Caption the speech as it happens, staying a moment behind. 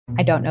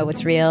I don't know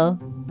what's real.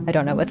 I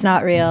don't know what's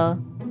not real.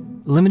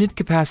 Limited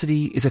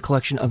Capacity is a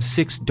collection of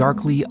 6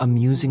 darkly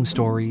amusing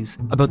stories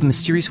about the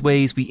mysterious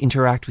ways we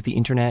interact with the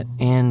internet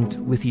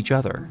and with each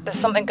other.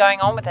 There's something going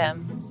on with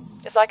him.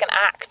 It's like an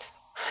act.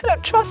 I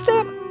don't trust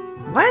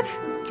him. What?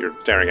 You're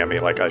staring at me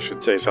like I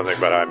should say something,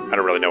 but I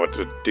don't really know what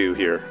to do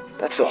here.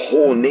 That's the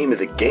whole name of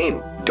the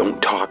game.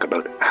 Don't talk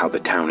about how the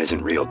town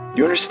isn't real.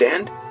 You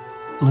understand?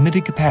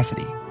 Limited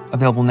Capacity.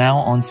 Available now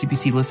on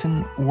CBC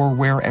Listen or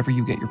wherever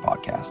you get your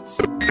podcasts.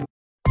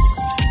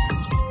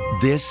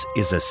 This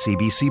is a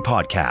CBC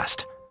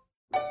podcast.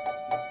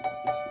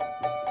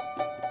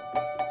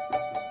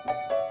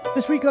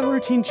 This week on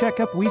Routine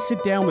Checkup, we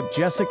sit down with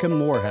Jessica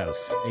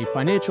Moorhouse, a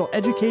financial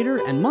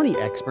educator and money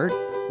expert.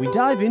 We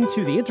dive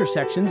into the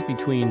intersections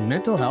between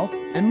mental health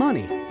and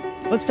money.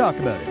 Let's talk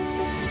about it.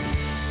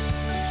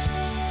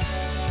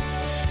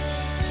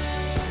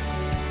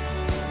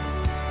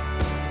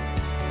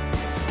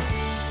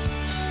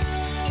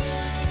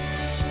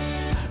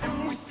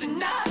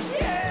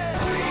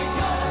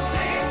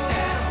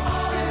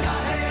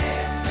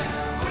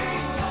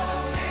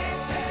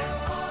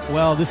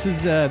 Well, this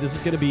is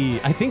going to be.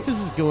 I think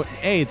this is going.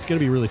 It's going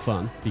to be really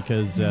fun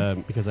because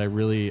I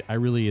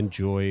really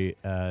enjoy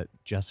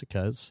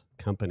Jessica's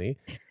company.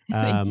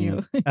 Thank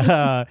you.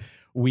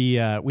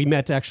 We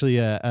met actually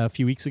a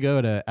few weeks ago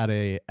at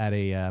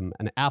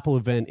an Apple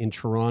event in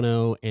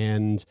Toronto,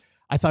 and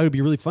I thought it would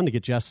be really fun to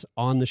get Jess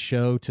on the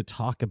show to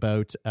talk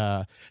about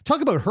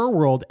her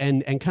world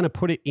and kind of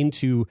put it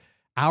into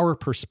our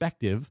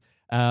perspective.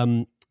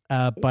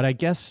 But I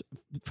guess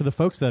for the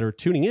folks that are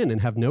tuning in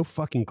and have no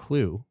fucking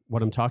clue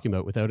what I'm talking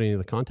about without any of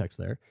the context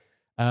there,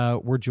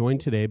 we're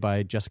joined today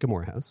by Jessica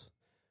Moorhouse,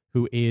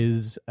 who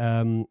is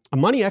a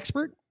money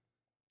expert,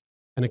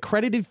 an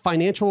accredited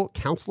financial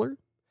counselor,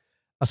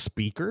 a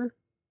speaker,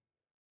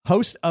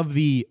 host of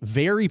the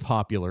very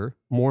popular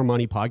More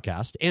Money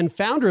podcast, and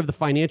founder of the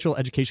financial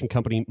education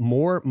company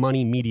More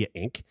Money Media,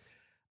 Inc.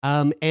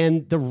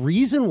 And the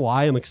reason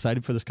why I'm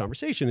excited for this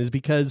conversation is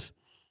because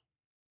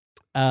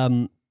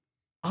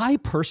I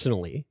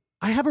personally,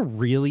 I have a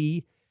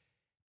really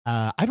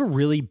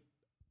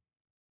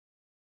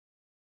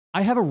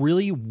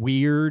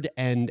weird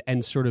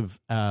and sort of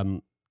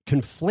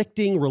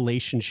conflicting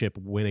relationship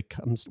when it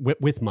comes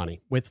with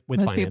money, with Most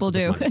finances. people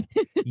do.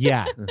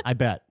 Yeah, I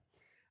bet.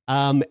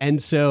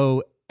 And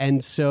so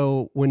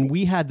when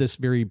we had this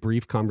very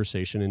brief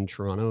conversation in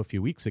Toronto a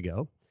few weeks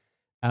ago,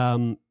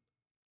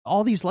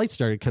 all these light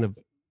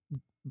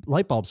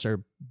bulbs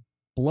started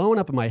blowing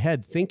up in my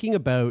head, thinking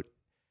about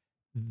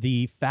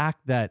the fact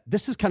that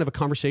this is kind of a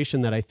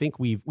conversation that I think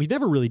we've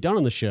never really done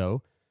on the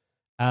show,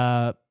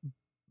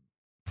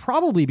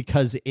 probably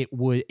because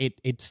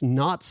it's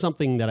not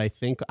something that I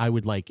think I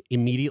would like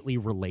immediately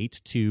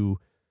relate to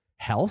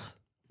health.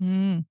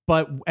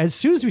 But as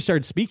soon as we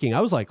started speaking,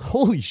 I was like,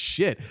 holy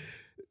shit.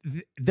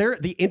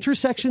 The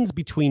intersections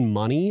between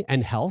money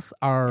and health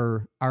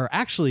are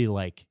actually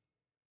like,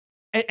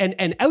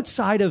 and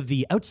outside of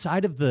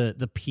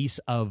the piece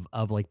of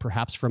like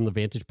perhaps from the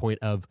vantage point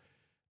of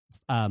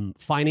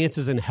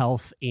finances and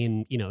health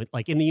in,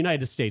 like in the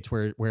United States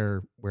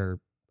where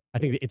I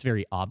think it's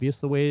very obvious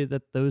the way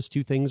that those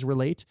two things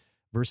relate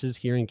versus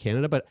here in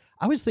Canada. But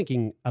I was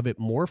thinking of it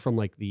more from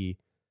like the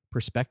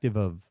perspective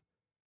of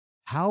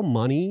how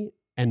money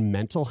and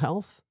mental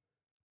health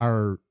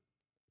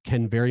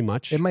can very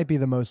much. It might be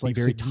the most like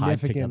very tied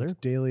together. significant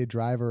daily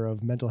driver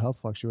of mental health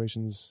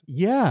fluctations.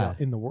 Yeah.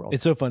 In the world.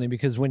 It's so funny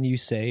because when you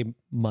say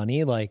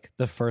money, like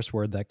the first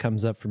word that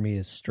comes up for me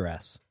is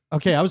stress.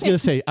 Okay, I was gonna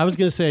say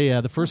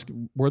the first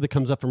word that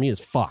comes up for me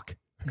is fuck.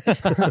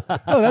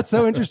 Oh, that's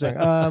so interesting.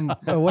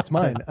 What's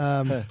mine?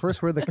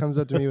 First word that comes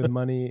up to me with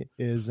money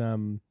is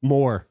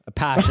more. A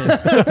passion.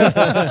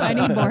 I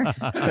need more.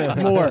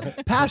 More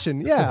passion.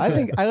 Yeah, I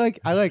think I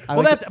like.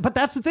 But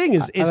that's the thing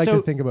is I like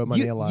so to think about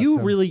money a lot.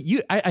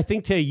 I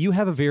think Tay, you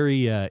have a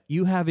very I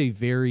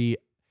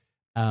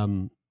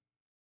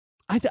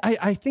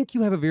think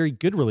you have a very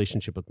good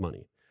relationship with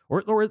money.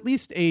 Or at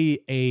least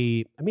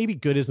a maybe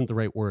good isn't the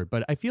right word,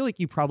 but I feel like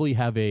you probably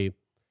have I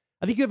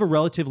think you have a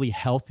relatively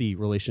healthy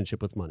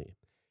relationship with money.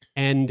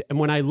 And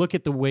when I look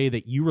at the way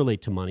that you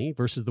relate to money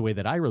versus the way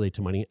that I relate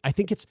to money, I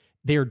think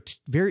they're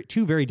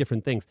two very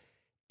different things.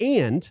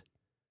 And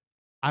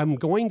I'm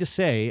going to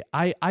say,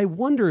 I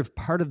wonder if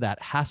part of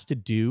that has to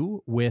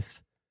do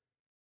with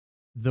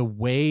the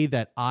way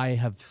that I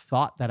have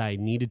thought that I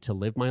needed to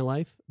live my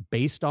life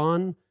based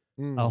on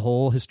a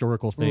whole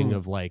historical thing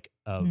of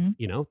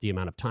the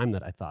amount of time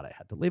that I thought I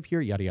had to live here,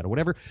 yada, yada,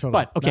 whatever. Totally.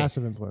 But okay,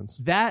 Massive influence.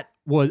 That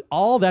was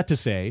all that to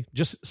say,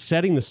 just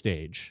setting the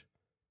stage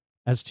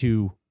as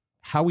to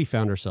how we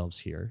found ourselves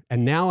here.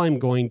 And now I'm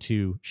going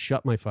to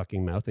shut my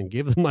fucking mouth and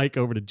give the mic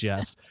over to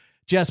Jess.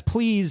 Jess,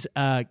 please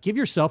give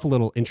yourself a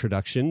little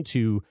introduction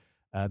to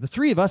the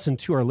three of us and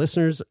to our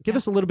listeners. Give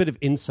us a little bit of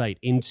insight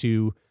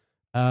into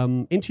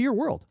your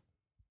world.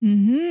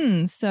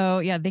 So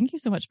yeah, thank you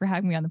so much for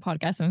having me on the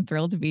podcast. I'm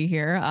thrilled to be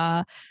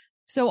here.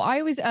 So I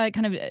always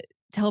kind of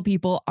tell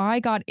people I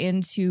got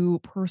into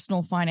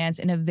personal finance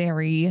in a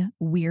very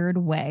weird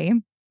way.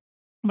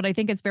 but I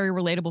think it's very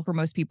relatable for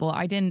most people.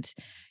 I didn't,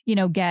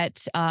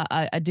 get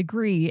a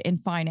degree in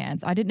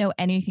finance. I didn't know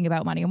anything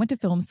about money. I went to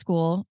film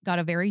school, got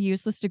a very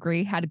useless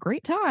degree, had a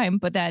great time,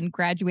 but then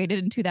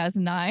graduated in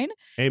 2009.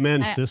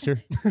 Amen,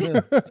 sister.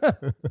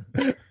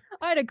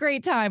 I had a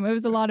great time. It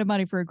was a lot of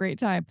money for a great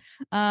time.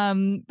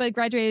 But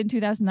graduated in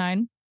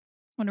 2009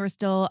 when we were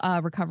still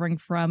recovering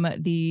from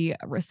the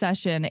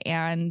recession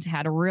and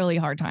had a really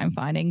hard time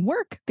finding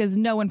work because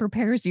no one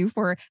prepares you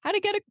for how to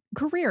get a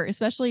career,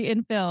 especially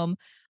in film.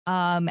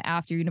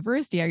 After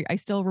university, I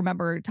still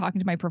remember talking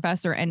to my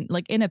professor and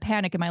like in a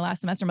panic in my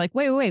last semester, I'm like,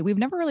 wait, we've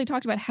never really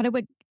talked about how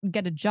to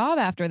get a job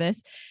after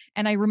this.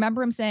 And I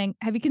remember him saying,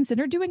 have you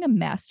considered doing a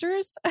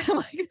master's? I'm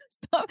like,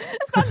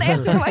 that's not an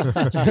answer to my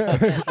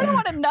question. I don't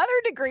want another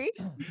degree.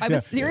 I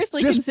was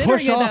seriously just considering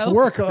push it, off though.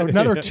 work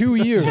another 2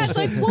 years. Yeah, it's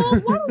like,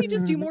 well, why don't we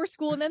just do more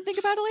school and then think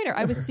about it later?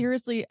 I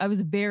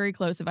was very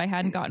close. If I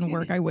hadn't gotten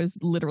work, I was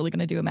literally going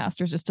to do a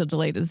master's just to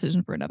delay the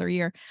decision for another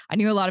year. I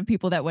knew a lot of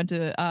people that went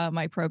to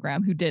my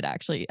program who did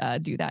actually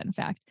do that, in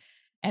fact,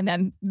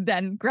 and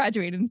then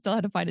graduated and still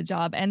had to find a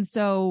job. And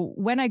so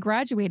when I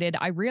graduated,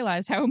 I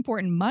realized how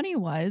important money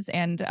was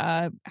and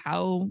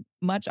how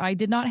much I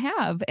did not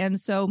have. And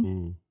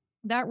so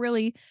that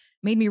really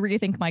made me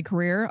rethink my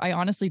career. I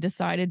honestly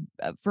decided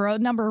for a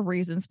number of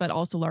reasons, but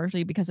also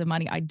largely because of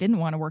money, I didn't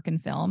want to work in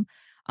film.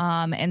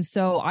 And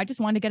so I just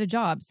wanted to get a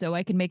job so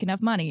I can make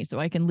enough money so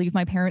I can leave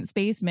my parents'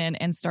 basement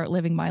and start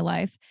living my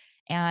life.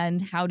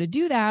 And how to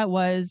do that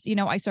was,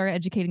 I started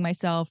educating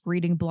myself,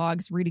 reading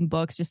blogs, reading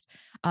books, just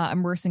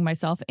immersing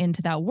myself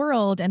into that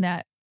world. And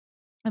that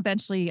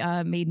eventually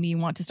made me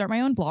want to start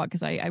my own blog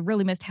because I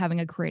really missed having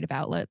a creative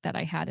outlet that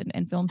I had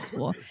in film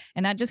school.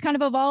 And that just kind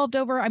of evolved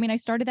over. I mean, I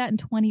started that in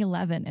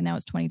 2011 and now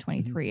it's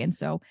 2023. And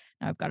so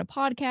now I've got a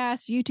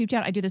podcast, YouTube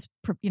channel. I do this,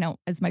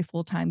 as my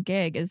full-time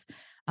gig is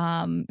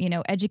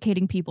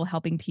educating people,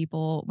 helping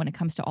people when it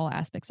comes to all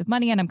aspects of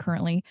money. And I'm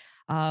currently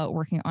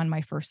working on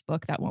my first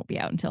book that won't be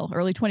out until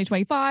early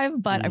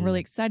 2025, but I'm really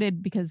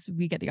excited because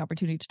we get the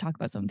opportunity to talk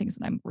about some things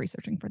that I'm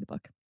researching for the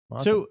book.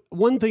 Awesome. So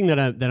one thing that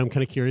I'm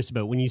kind of curious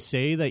about, when you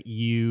say that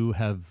you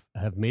have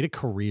made a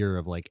career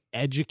of like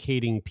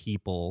educating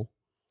people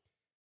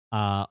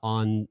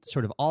on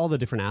sort of all the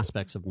different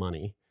aspects of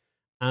money,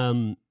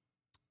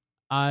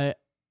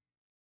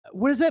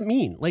 what does that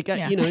mean? Like,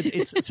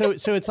 it's so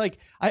it's like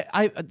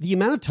I the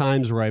amount of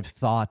times where I've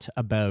thought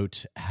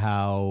about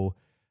how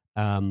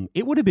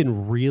it would have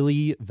been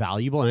really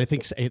valuable, and I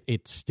think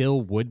it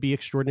still would be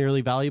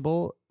extraordinarily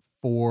valuable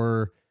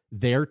for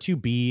there to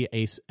be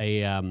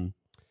a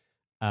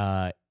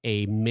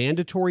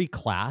mandatory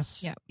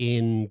class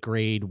in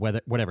grade,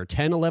 whatever,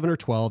 10, 11, or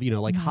 12,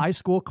 high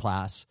school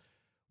class,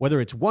 whether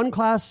it's one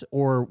class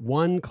or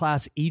one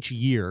class each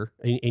year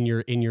in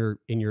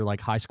your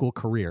like high school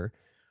career,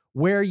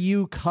 where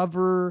you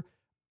cover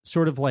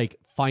sort of like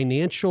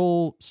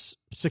financial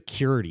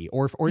security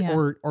or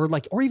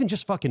even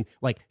just fucking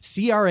like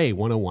CRA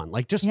 101,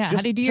 like just how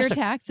do you do your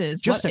taxes?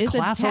 Just what a is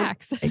class a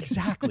tax?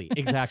 Exactly.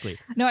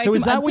 No, so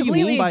is that I what you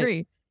mean by?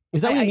 Agree.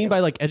 Is that what you mean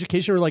by like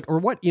education, or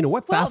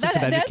what facets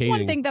of educating? That's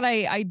one thing that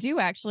I do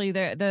actually.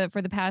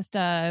 For the past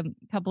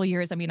couple of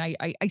years, I mean,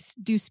 I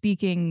do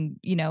speaking,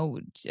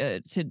 to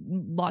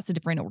lots of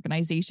different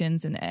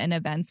organizations and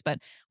events. But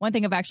one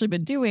thing I've actually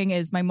been doing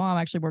is my mom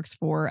actually works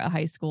for a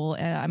high school.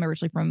 I'm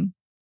originally from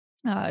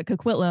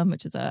Coquitlam,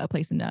 which is a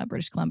place in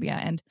British Columbia,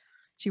 and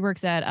she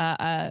works at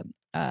a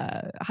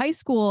high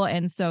school,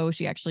 and so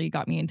she actually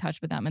got me in touch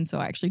with them, and so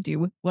I actually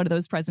do one of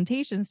those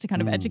presentations to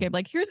kind of educate,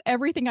 like, here's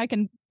everything I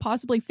can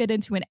possibly fit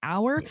into an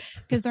hour,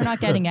 because they're not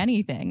getting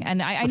anything.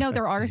 And I know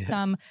there are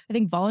some, I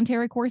think,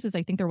 voluntary courses.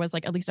 I think there was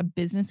like at least a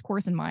business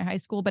course in my high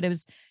school, but it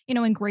was,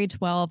 in grade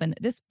 12. And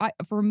this,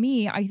 for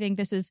me, I think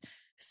this is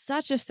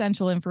such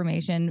essential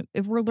information.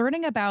 If we're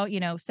learning about,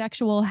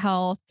 sexual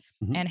health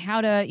and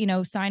how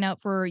to, sign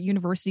up for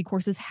university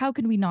courses, how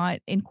can we not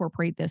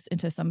incorporate this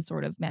into some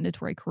sort of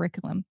mandatory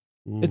curriculum?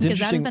 It's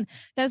interesting. That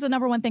is the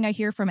number one thing I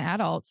hear from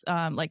adults,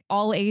 like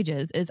all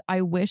ages, is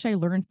I wish I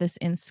learned this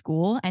in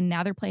school, and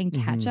now they're playing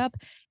catch up.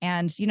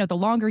 And, the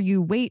longer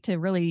you wait to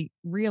really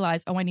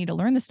realize, I need to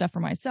learn this stuff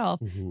for myself,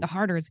 the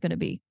harder it's going to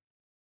be.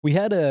 We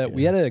had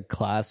a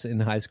class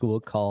in high school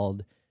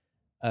called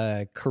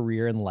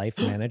career and life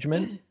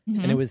management,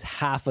 and it was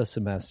half a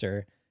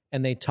semester.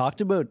 And they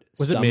talked about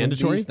was it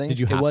mandatory? Did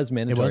you? It was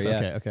mandatory. It was?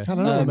 Okay. I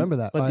don't remember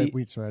that. I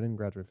didn't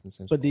graduate from the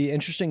same school. But the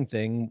interesting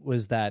thing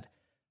was that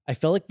I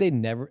felt like they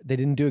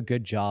didn't do a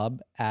good job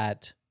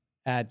at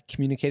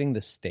communicating the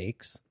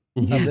stakes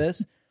of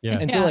this.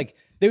 And so like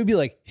they would be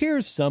like,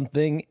 here's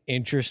something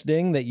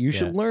interesting that you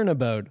should learn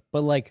about.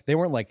 But like they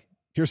weren't like,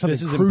 here's something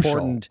this is crucial.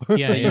 Important.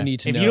 You need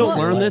to know. If you don't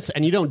learn this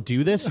and you don't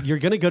do this, you're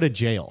going to go to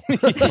jail.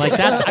 Like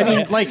that's, I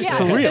mean, like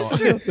for real.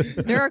 That's true.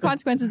 There are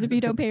consequences if you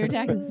don't pay your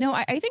taxes. No,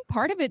 I think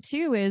part of it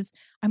too is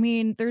I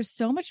mean, there's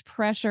so much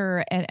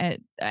pressure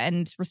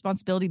and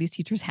responsibility these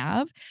teachers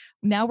have.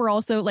 Now we're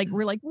also like,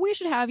 we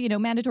should have,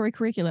 mandatory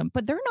curriculum,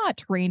 but they're not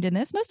trained in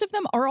this. Most of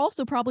them are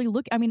also probably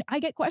I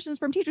get questions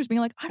from teachers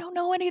being like, I don't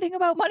know anything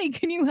about money.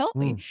 Can you help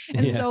me?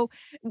 And so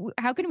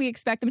how can we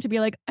expect them to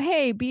be like,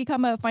 hey,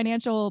 become a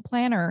financial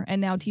planner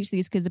and now teach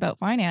these kids about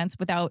finance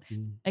without,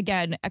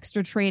 again,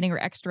 extra training or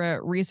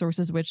extra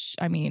resources, which,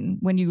 I mean,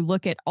 when you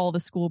look at all the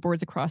school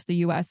boards across the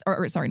US,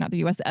 or sorry, not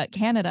the US,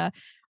 Canada,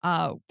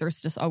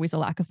 there's just always a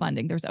lack of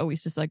funding. There's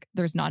always just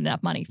there's not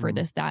enough money for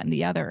this, that, and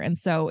the other. And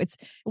so it's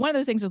one of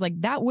those things is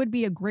that would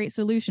be a great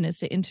solution, is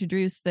to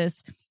introduce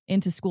this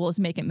into schools,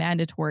 make it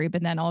mandatory.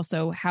 But then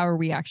also, how are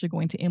we actually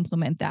going to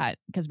implement that?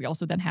 Because we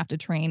also then have to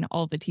train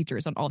all the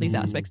teachers on all these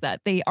aspects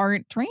that they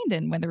aren't trained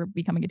in when they're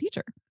becoming a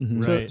teacher.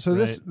 So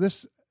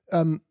this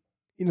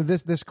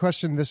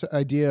question, this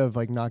idea of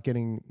not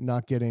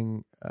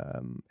getting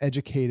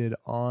educated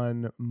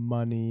on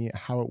money,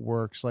 how it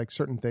works,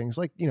 certain things,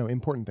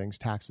 important things,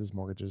 taxes,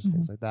 mortgages,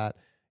 things like that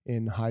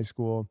in high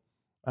school,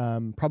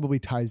 probably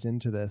ties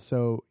into this.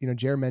 So,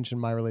 Jer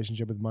mentioned my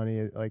relationship with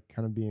money,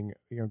 kind of being,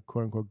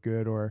 quote unquote,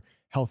 good or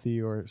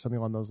healthy or something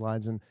along those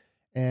lines.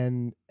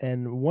 And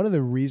one of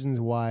the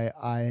reasons why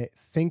I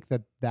think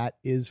that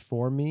is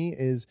for me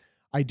is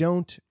I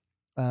don't,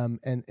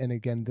 and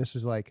again, this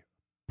is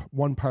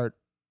one part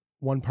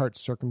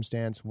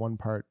circumstance, one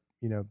part,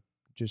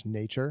 just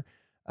nature.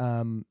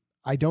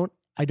 I don't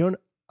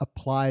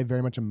apply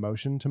very much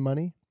emotion to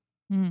money.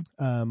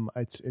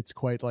 It's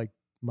quite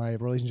my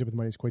relationship with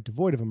money is quite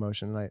devoid of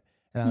emotion.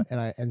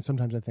 And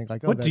sometimes I think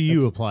what do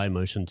you apply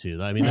emotion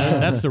to? I mean,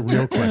 that's the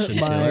real question.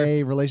 My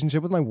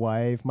relationship with my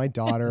wife, my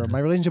daughter, my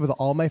relationship with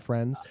all my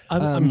friends.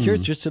 I'm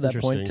curious, just to that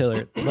point,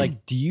 Taylor,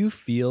 do you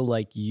feel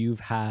like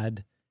you've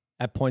had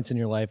at points in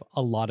your life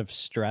a lot of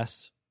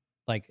stress,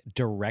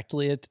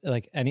 directly at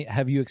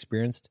have you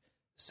experienced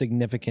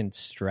significant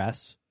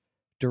stress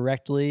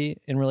directly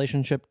in your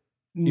relationship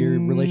to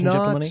money?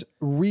 Not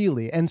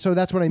really. And so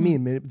that's what I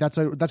mean. That's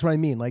what I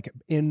mean.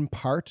 In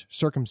part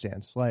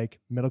circumstance,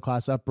 middle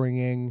class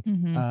upbringing.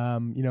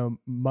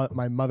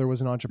 My mother was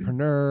an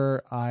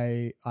entrepreneur.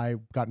 I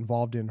got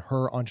involved in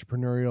her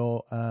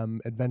entrepreneurial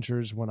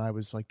adventures when I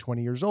was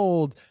 20 years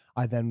old.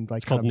 I then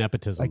it's called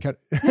nepotism.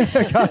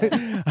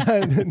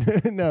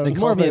 No, it's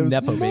more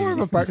of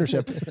a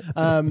partnership.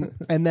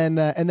 And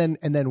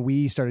then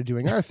we started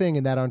doing our thing,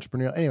 and that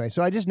entrepreneurial. Anyway,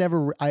 so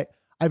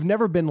I've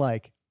never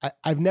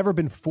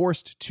been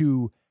forced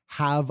to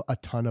have a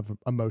ton of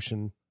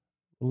emotion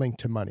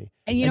linked to money.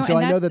 And so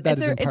I know that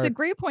is it's a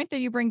great point that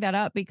you bring that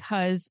up,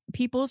 because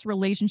people's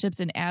relationships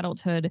in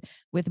adulthood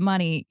with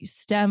money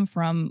stem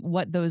from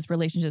what those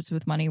relationships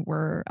with money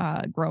were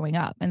growing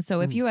up. And so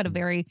if you had a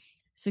very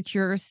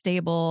secure,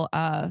 stable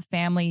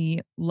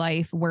family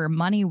life where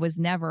money was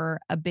never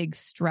a big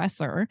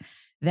stressor,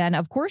 then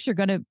of course you're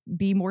going to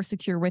be more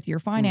secure with your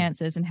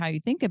finances and how you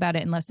think about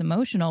it, and less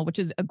emotional, which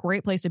is a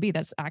great place to be.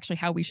 That's actually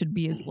how we should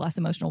be, is less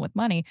emotional with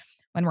money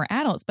when we're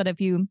adults. But if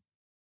you,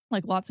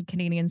 lots of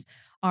Canadians,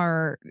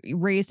 are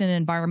raised in an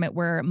environment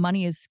where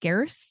money is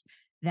scarce,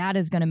 that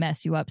is going to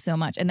mess you up so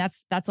much. And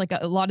that's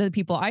a lot of the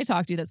people I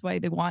talk to, that's why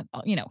they want,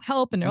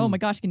 help. And oh my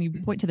gosh, can you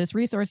point to this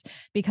resource?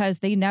 Because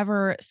they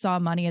never saw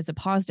money as a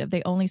positive.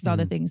 They only saw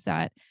the things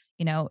that,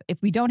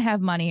 if we don't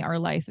have money, our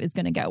life is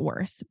going to get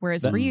worse.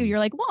 Whereas for you, you're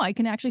like, well, I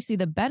can actually see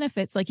the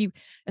benefits.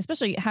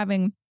 Especially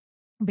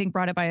being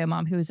brought up by a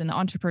mom who's an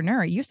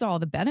entrepreneur, you saw all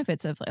the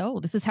benefits of,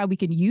 this is how we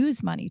can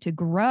use money to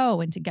grow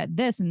and to get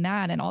this and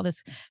that and all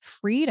this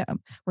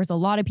freedom. Whereas a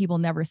lot of people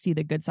never see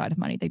the good side of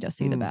money. They just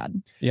see the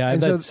bad. Yeah. I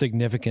had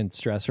significant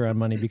stress around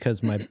money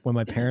because when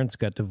my parents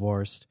got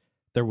divorced,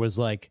 there was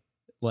I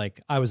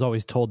was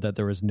always told that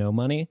there was no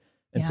money.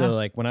 And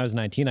so when I was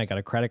 19, I got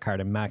a credit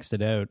card and maxed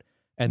it out,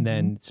 and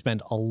then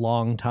spent a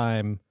long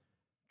time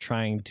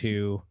trying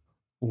to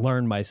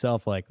learn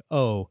myself, I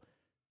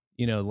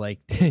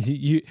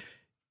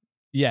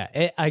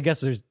guess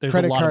there's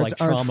credit a lot cards of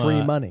trauma. Aren't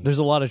free money. There's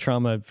a lot of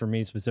trauma for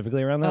me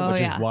specifically around that, which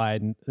is why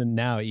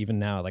now I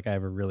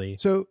have a really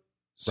so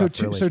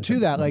to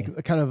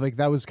that,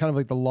 that was kind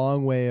of the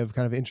long way of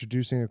kind of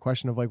introducing the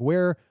question of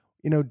where,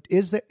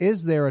 is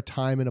there a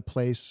time and a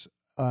place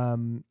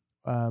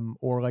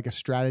or a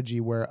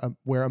strategy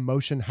where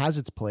emotion has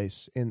its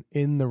place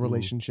in the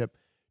relationship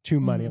to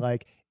money?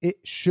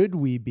 Should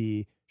we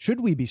be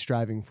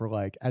striving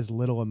for as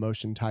little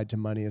emotion tied to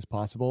money as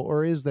possible,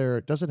 or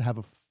does it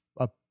have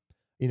a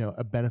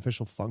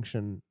beneficial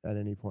function at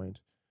any point?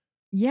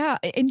 Yeah,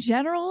 in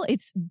general,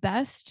 it's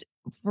best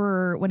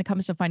for when it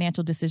comes to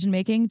financial decision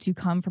making to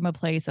come from a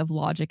place of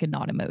logic and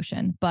not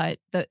emotion.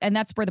 And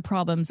that's where the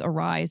problems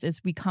arise,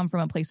 is we come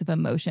from a place of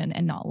emotion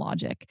and not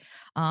logic.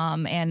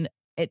 And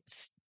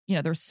it's,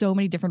 there's so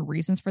many different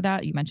reasons for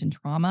that. You mentioned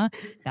trauma.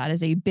 That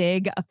is a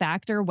big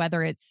factor,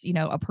 whether it's,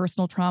 a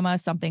personal trauma,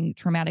 something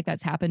traumatic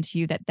that's happened to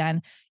you that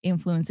then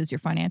influences your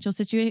financial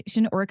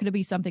situation, or it could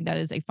be something that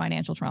is a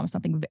financial trauma,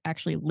 something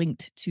actually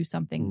linked to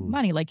something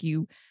money, like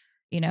you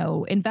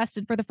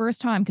invested for the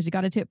first time because you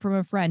got a tip from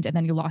a friend and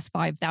then you lost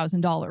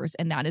 $5,000,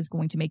 and that is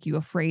going to make you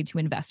afraid to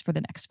invest for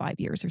the next 5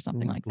 years or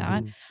something like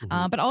that.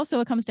 But also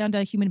it comes down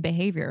to human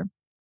behavior.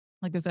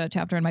 Like there's a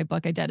chapter in my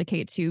book I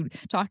dedicate to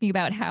talking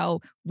about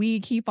how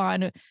we keep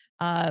on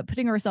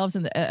putting ourselves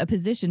in a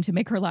position to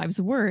make our lives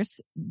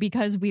worse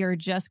because we are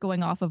just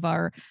going off of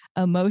our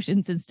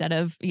emotions instead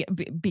of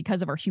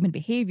because of our human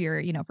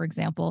behavior. For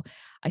example,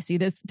 I see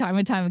this time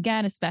and time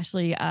again,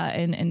 especially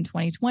in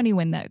 2020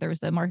 when there was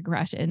the market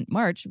crash in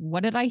March.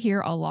 What did I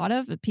hear? A lot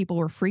of people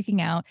were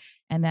freaking out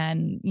and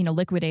then,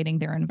 liquidating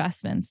their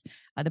investments.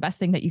 The best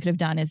thing that you could have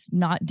done is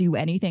not do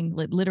anything,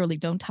 literally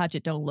don't touch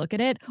it, don't look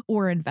at it,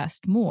 or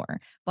invest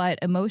more. But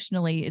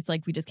emotionally, it's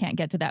like we just can't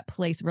get to that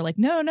place. We're like,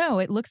 no,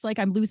 it looks like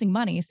I'm losing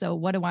money. So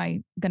what am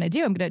I going to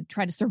do? I'm going to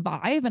try to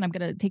survive and I'm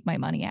going to take my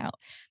money out.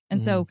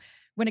 And so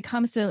when it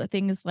comes to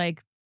things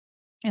like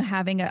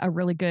having a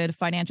really good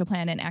financial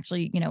plan and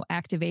actually,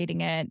 activating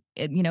it,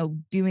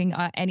 doing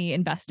any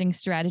investing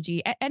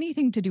strategy,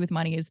 anything to do with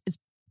money is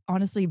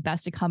honestly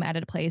best to come at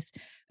it a place,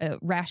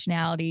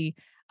 rationality,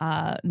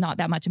 not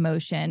that much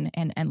emotion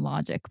and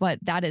logic. But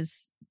that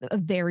is a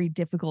very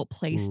difficult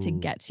place to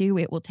get to.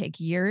 It will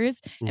take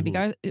years. And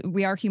because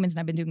we are humans, and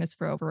I've been doing this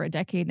for over a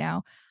decade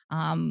now,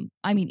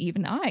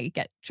 even I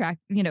get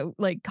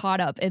caught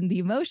up in the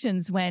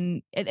emotions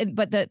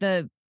but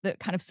the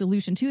kind of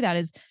solution to that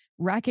is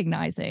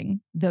recognizing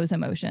those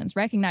emotions,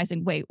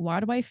 recognizing, wait, why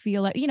do I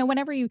feel like,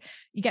 whenever you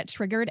get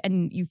triggered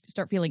and you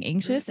start feeling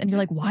anxious and you're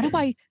like, why do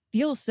I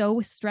feel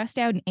so stressed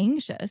out and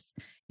anxious?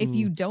 If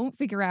you don't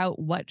figure out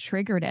what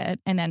triggered it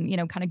and then,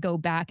 kind of go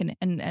back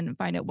and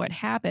find out what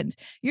happened,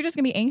 you're just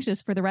gonna be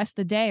anxious for the rest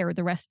of the day or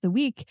the rest of the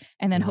week.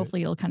 And then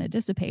hopefully it'll kind of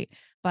dissipate.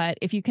 But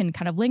if you can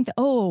kind of link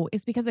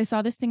it's because I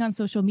saw this thing on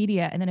social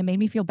media and then it made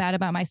me feel bad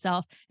about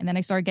myself. And then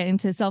I started getting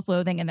into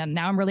self-loathing. And then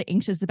now I'm really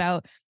anxious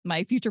about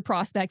my future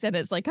prospects. And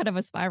it's like kind of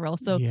a spiral.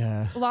 So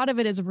a lot of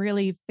it is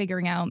really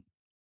figuring out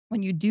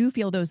when you do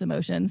feel those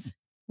emotions,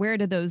 where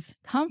did those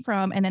come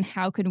from? And then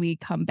how can we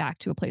come back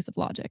to a place of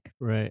logic?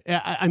 Right.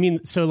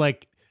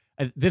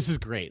 This is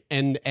great.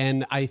 And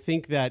I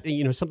think that,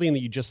 something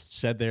that you just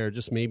said there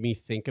just made me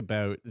think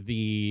about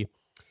the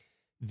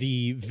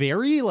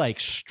very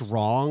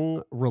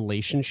strong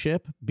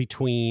relationship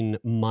between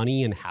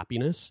money and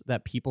happiness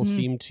that people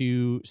seem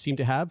to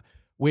have,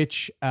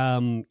 which,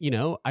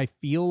 I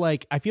feel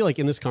like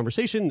in this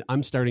conversation,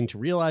 I'm starting to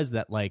realize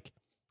that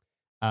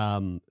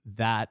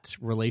that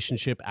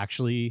relationship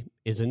actually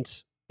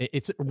isn't,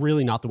 it's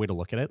really not the way to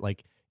look at it.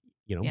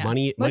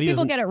 Money. Most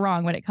people get it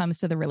wrong when it comes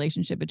to the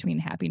relationship between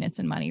happiness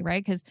and money,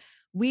 right? Because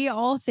we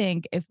all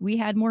think if we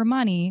had more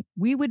money,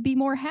 we would be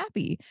more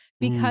happy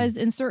because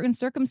in certain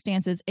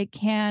circumstances, it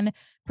can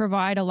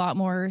provide a lot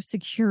more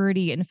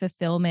security and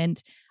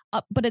fulfillment.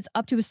 But it's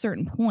up to a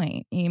certain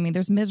point.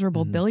 There's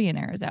miserable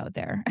billionaires out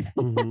there.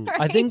 Right?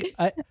 I think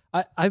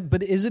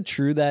but is it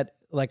true that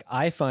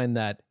I find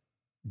that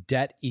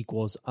debt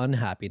equals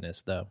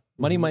unhappiness though?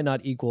 Money might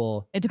not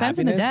equal It depends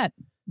on the debt.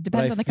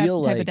 Depends on the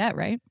type of debt,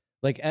 right?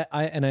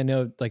 I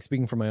know,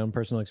 speaking from my own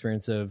personal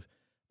experience of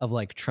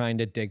trying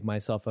to dig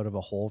myself out of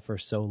a hole for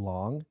so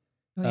long,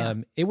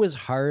 it was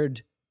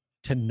hard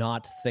to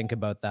not think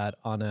about that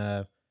on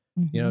a,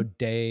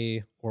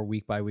 day or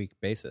week by week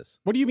basis.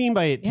 What do you mean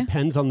by it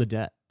depends on the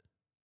debt?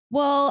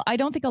 Well, I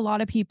don't think a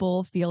lot of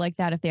people feel like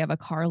that if they have a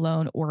car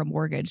loan or a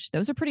mortgage.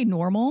 Those are pretty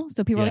normal.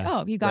 So people are like,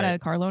 oh, you got a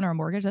car loan or a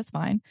mortgage, that's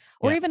fine.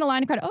 Or even a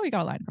line of credit. Oh, you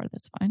got a line of credit,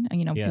 that's fine.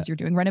 And, because you're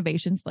doing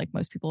renovations like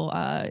most people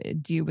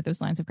do with those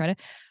lines of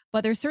credit.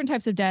 But there's certain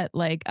types of debt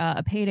like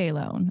a payday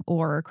loan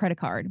or a credit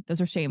card.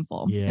 Those are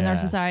shameful. In our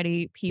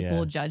society,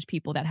 people judge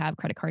people that have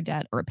credit card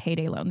debt or a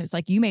payday loan. There's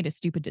you made a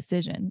stupid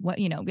decision.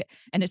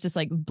 And it's just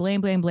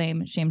blame, blame,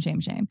 blame, shame, shame,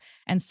 shame.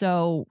 And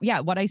so,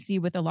 what I see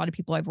with a lot of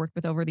people I've worked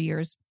with over the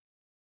years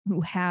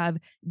who have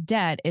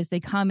debt is they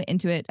come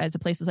into it as a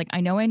place that's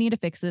I know I need to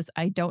fix this.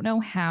 I don't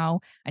know how.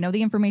 I know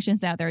the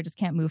information's out there. I just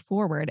can't move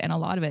forward. And a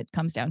lot of it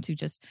comes down to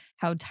just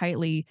how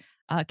tightly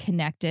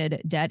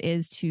connected debt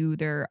is to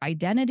their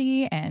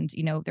identity and,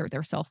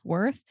 their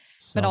self-worth,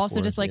 but also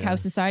just how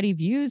society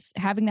views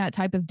having that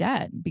type of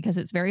debt because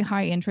it's very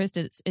high interest.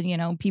 It's,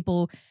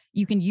 people,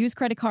 you can use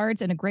credit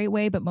cards in a great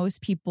way, but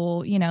most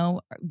people,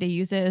 they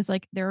use it as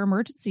their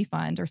emergency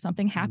fund or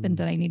something happened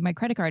and I need my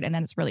credit card. And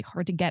then it's really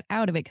hard to get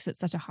out of it because it's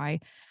such a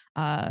high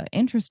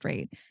interest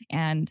rate.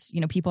 And,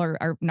 people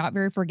are not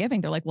very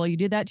forgiving. They're like, well, you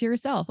did that to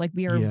yourself.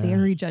 We are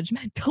very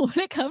judgmental when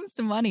it comes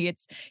to money.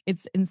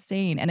 It's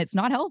insane. And it's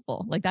not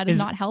helpful. That is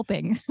not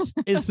helping.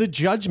 Is the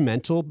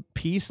judgmental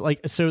piece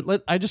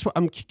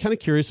I'm kind of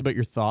curious about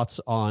your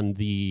thoughts on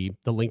the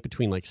link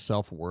between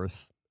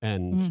self-worth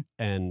and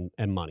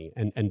money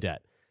and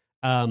debt.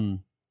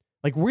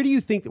 Where do you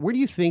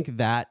think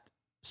that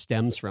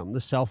stems from,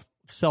 the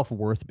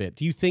self-worth bit?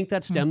 Do you think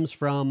that stems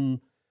from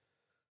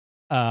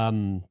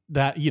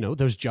that,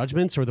 those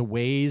judgments or the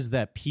ways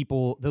that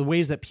people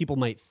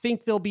might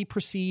think they'll be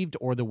perceived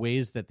or the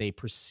ways that they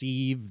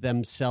perceive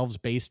themselves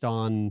based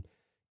on,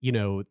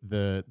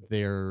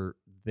 their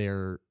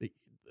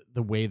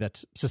the way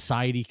that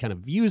society kind of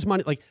views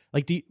money?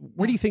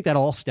 Where do you think that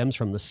all stems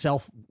from, the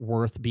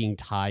self-worth being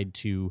tied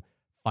to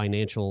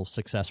financial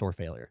success or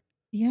failure?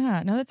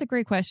 Yeah, no, that's a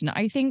great question.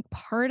 I think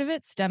part of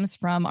it stems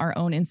from our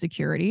own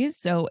insecurities.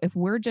 So if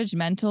we're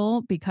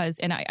judgmental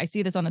and I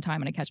see this on the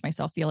time and I catch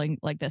myself feeling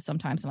like this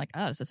sometimes. I'm like,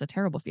 oh, this is a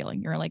terrible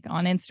feeling. You're like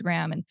on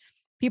Instagram and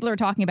people are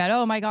talking about,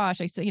 oh my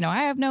gosh, I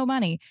have no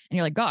money. And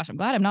you're like, gosh, I'm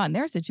glad I'm not in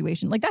their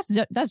situation. Like that's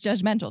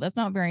judgmental. That's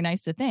not very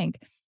nice to think.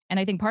 And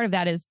I think part of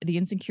that is the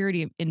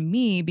insecurity in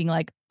me being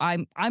like,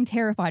 I'm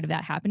terrified of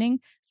that happening.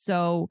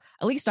 So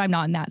at least I'm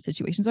not in that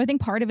situation. So I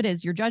think part of it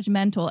is you're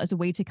judgmental as a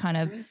way to kind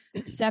of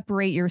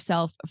separate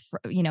yourself,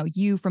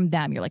 you from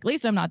them. You're like, at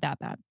least I'm not that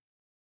bad.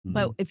 Mm-hmm.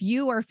 But if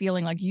you are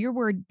feeling like you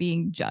were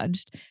being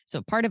judged,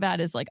 so part of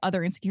that is like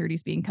other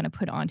insecurities being kind of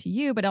put onto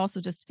you, but also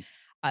just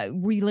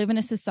we live in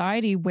a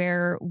society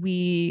where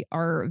we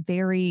are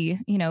very,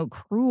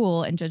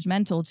 cruel and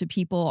judgmental to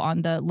people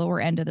on the lower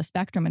end of the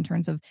spectrum in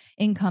terms of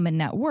income and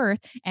net worth.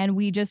 And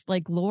we just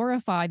like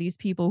glorify these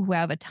people who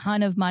have a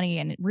ton of money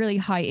and really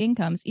high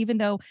incomes, even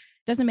though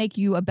it doesn't make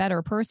you a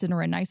better person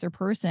or a nicer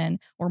person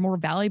or more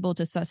valuable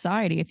to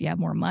society if you have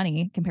more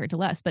money compared to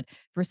less. But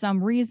for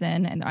some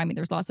reason, and I mean,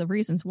 there's lots of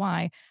reasons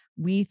why,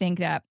 we think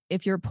that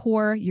if you're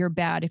poor, you're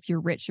bad. If you're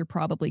rich, you're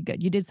probably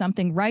good. You did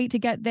something right to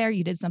get there.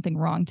 You did something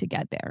wrong to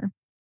get there.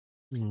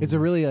 It's a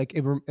really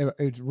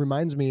it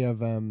reminds me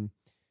of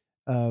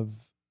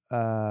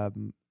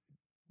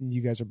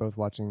you guys are both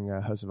watching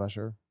House of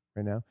Usher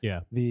right now.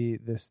 Yeah.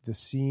 The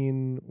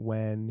scene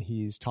when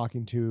he's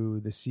talking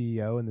to the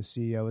CEO and the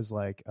CEO is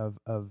like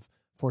of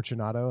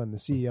Fortunato and the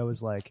CEO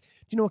is like,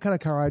 do you know what kind of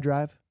car I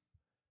drive?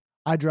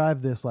 I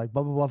drive this like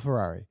blah blah blah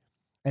Ferrari.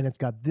 And it's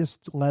got this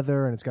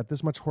leather and it's got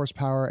this much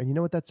horsepower. And you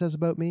know what that says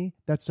about me?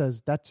 That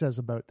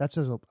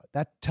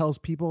tells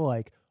people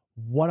like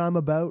what I'm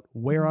about,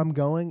 where I'm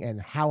going,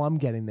 and how I'm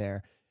getting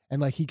there.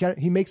 And like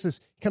he makes this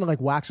kind of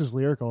like waxes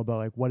lyrical about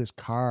like what his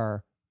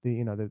car,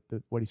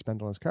 what he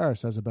spent on his car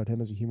says about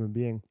him as a human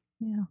being.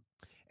 Yeah.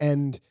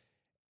 And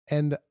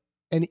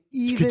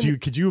even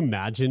could you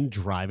imagine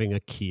driving a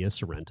Kia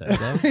Sorento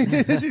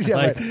though? Yeah,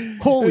 like right.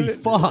 Holy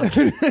fuck.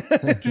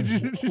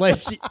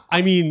 Like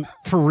I mean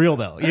for real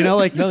though,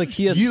 the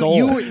Kia Soul.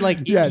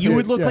 You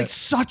would look like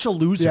such a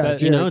loser.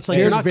 Yeah, it's like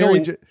you're not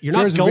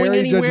going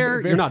anywhere,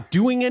 you're not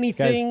doing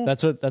anything.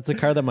 Guys, that's a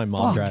car that my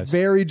mom drives.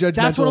 Very judgmental.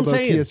 That's what I'm about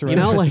saying. Kia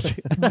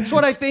Sorento. That's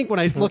what I think when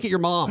I look at your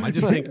mom. I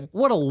just think,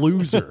 what a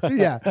loser.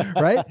 Yeah,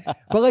 right.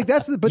 But like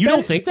you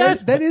don't think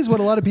that? That is what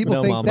a lot of people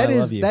No, think. Mom, that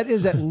I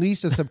is at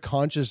least a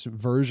subconscious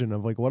version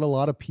of like what a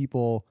lot of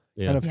people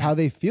kind of how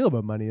they feel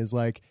about money is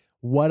like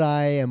what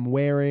I am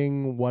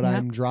wearing, what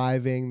I'm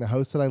driving, the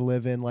house that I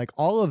live in, like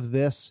all of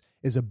this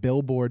is a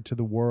billboard to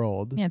the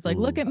world. Yeah, it's like,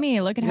 look at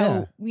me, look at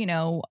how,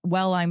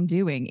 well I'm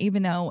doing,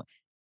 even though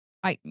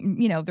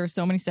there's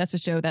so many stats to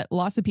show that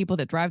lots of people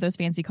that drive those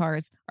fancy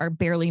cars are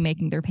barely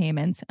making their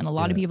payments. And a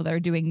lot of people that are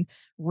doing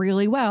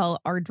really well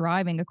are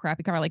driving a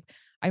crappy car. Like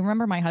I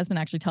remember my husband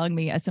actually telling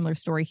me a similar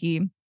story.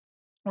 He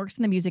works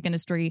in the music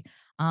industry.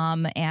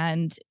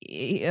 And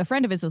a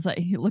friend of his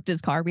he looked at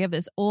his car. We have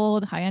this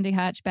old Hyundai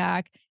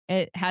hatchback.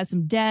 It has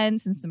some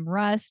dents and some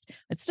rust.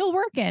 It's still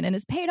working and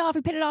it's paid off.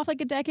 We paid it off like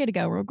a decade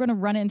ago. We're going to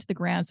run into the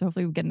ground. So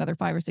hopefully we get another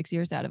 5 or 6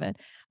 years out of it,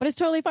 but it's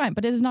totally fine.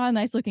 But it is not a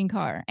nice looking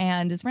car.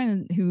 And his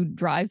friend who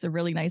drives a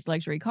really nice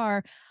luxury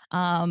car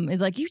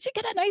is like, you should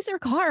get a nicer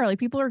car. Like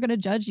people are going to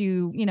judge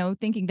you,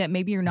 thinking that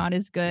maybe you're not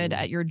as good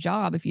at your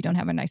job if you don't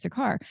have a nicer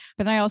car.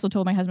 But then I also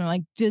told my husband,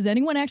 like, does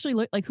anyone actually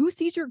look like who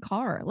sees your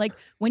car? Like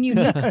when you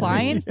meet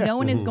clients, no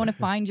one is going to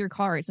find your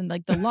car. It's in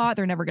like the lot.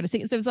 They're never going to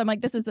see it. So I'm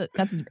like, that's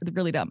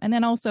really dumb. And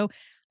then also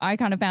I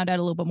kind of found out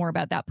a little bit more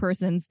about that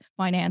person's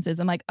finances.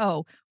 I'm like,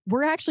 oh,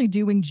 we're actually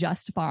doing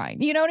just fine.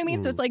 You know what I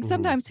mean? So it's like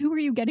sometimes who are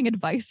you getting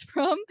advice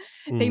from?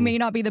 They may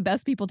not be the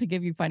best people to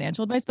give you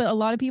financial advice, but a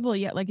lot of people,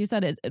 like you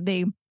said,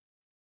 they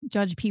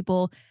judge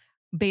people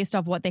based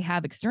off what they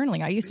have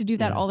externally. I used to do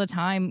that all the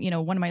time.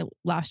 One of my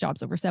last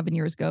jobs over 7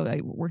 years ago, I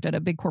worked at a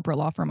big corporate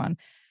law firm on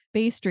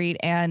Bay Street,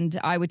 and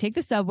I would take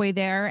the subway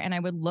there and I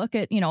would look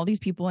at, all these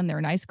people in their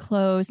nice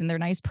clothes and their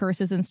nice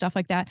purses and stuff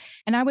like that.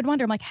 And I would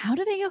wonder, I'm like, how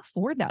do they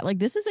afford that? Like,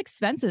 this is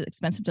expensive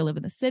to live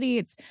in the city.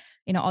 It's,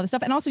 all this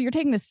stuff. And also you're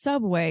taking the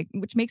subway,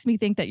 which makes me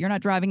think that you're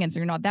not driving in, so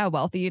you're not that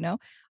wealthy,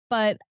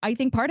 But I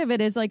think part of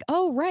it is like,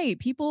 oh, right.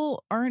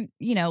 People aren't,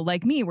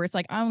 like me, where it's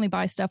like, I only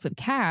buy stuff with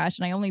cash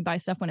and I only buy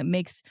stuff when it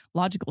makes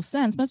logical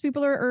sense. Most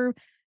people are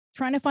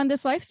trying to fund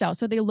this lifestyle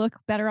so they look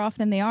better off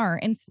than they are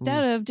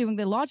instead of doing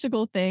the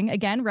logical thing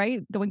again,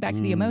 right? Going back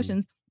to the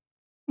emotions,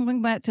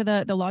 going back to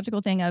the logical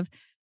thing of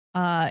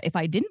if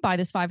I didn't buy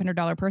this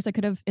 $500 purse, I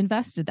could have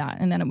invested that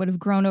and then it would have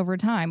grown over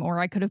time, or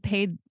I could have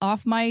paid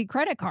off my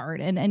credit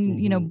card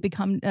and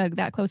become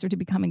that closer to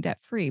becoming debt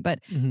free. But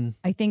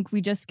I think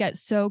we just get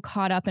so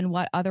caught up in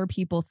what other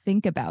people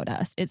think about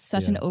us. It's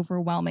such an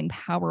overwhelming,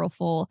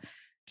 powerful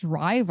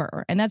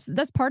driver. And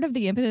that's part of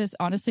the impetus,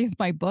 honestly, of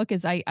my book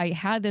is I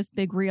had this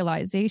big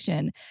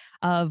realization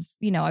of,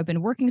 I've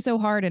been working so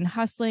hard and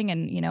hustling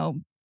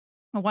and,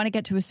 I want to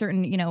get to a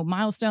certain,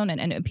 milestone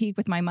and peak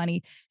with my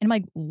money. And I'm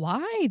like,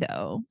 why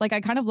though? Like,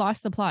 I kind of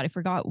lost the plot. I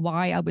forgot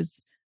why I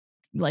was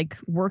like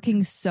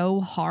working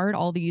so hard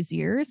all these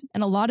years.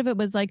 And a lot of it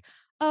was like,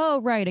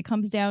 oh, right. It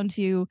comes down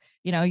to,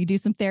 you do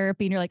some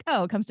therapy and you're like,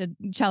 oh, it comes to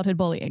childhood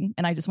bullying.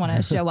 And I just want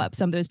to show up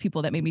some of those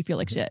people that made me feel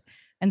like shit.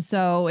 And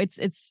so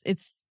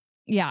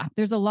yeah,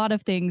 there's a lot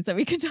of things that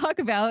we could talk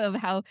about of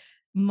how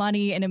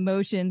money and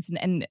emotions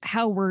and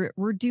how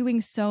we're doing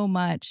so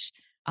much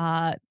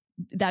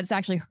that's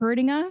actually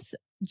hurting us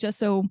just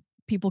so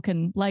people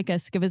can like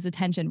us, give us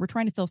attention. We're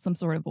trying to fill some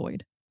sort of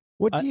void.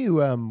 What do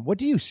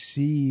you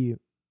see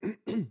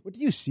what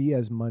do you see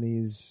as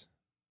money's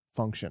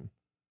function?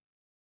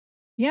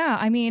 Yeah,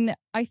 I mean,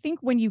 I think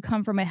when you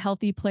come from a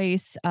healthy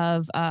place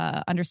of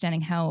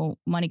understanding how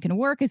money can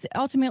work, is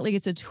ultimately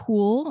it's a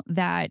tool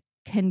that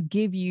can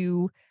give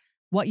you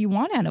what you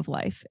want out of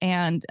life.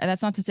 And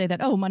that's not to say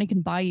that, oh, money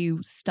can buy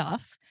you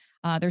stuff.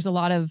 There's a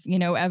lot of,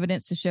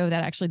 evidence to show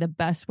that actually the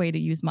best way to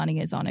use money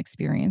is on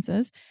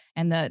experiences.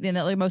 And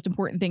the most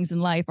important things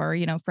in life are,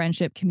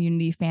 friendship,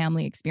 community,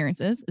 family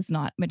experiences. It's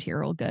not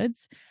material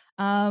goods.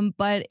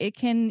 But it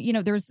can,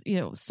 there's,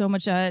 so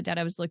much data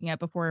I was looking at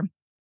before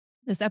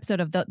this episode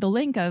of the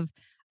link of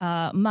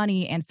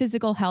money and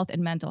physical health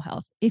and mental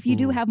health. If you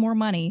do have more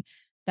money,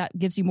 that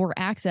gives you more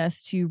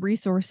access to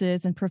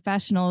resources and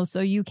professionals. So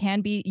you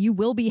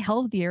will be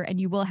healthier and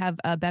you will have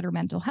a better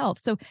mental health.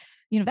 So,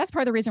 that's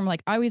part of the reason I'm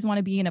like, I always want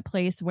to be in a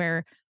place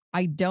where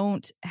I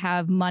don't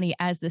have money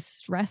as the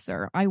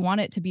stressor. I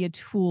want it to be a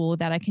tool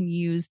that I can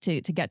use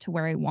to get to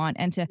where I want.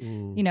 And to,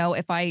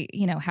 if I,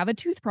 have a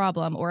tooth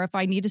problem or if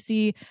I need to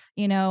see,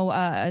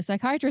 a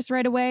psychiatrist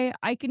right away,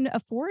 I can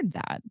afford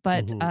that.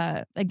 But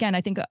again,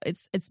 I think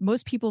it's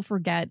most people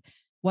forget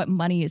what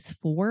money is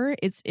for.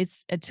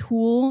 It's a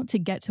tool to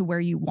get to where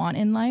you want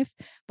in life,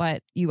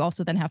 but you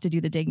also then have to do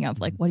the digging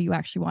of like, what do you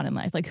actually want in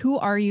life? Like, who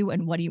are you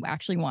and what do you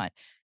actually want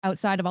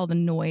outside of all the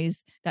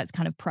noise that's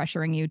kind of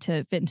pressuring you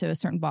to fit into a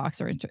certain box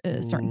or into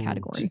a certain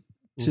category?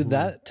 To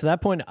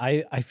that point,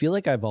 I feel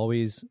like I've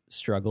always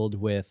struggled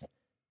with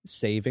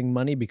saving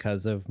money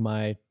because of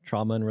my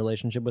trauma and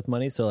relationship with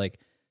money. So like,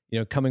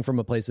 coming from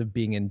a place of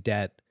being in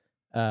debt,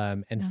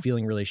 and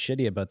feeling really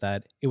shitty about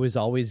that, it was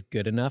always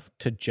good enough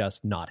to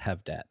just not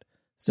have debt.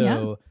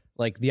 So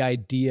like the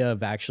idea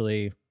of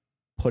actually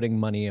putting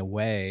money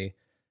away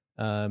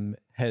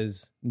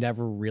has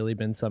never really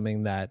been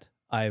something that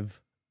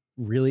I've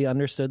really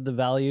understood the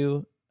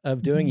value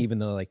of doing, even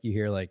though like you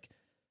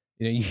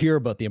hear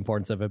about the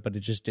importance of it, but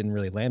it just didn't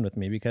really land with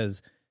me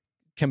because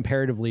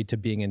comparatively to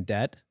being in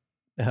debt,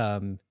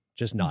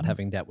 just not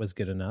having debt was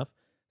good enough.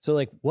 So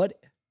like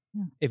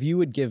if you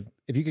could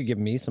give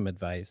me some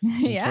advice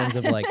in terms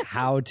of like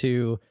how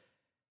to,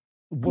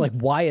 like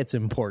why it's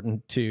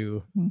important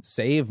to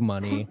save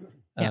money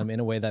in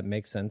a way that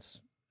makes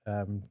sense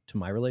to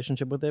my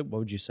relationship with it, what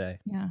would you say?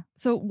 Yeah.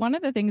 So one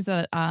of the things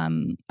that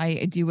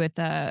I do with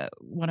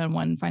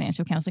one-on-one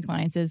financial counseling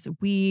clients is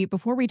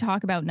before we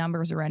talk about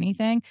numbers or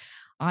anything,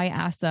 I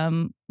ask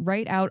them,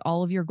 write out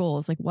all of your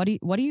goals. Like, what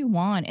do you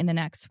want in the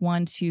next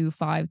 1 to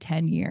 5,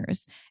 10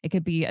 years? It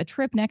could be a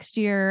trip next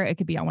year. It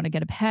could be, I want to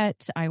get a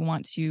pet. I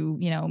want to,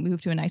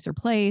 move to a nicer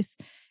place.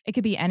 It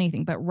could be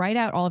anything, but write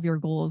out all of your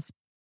goals,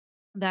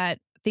 that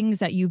things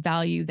that you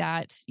value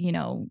that, you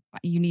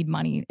need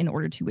money in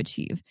order to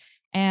achieve.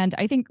 And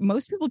I think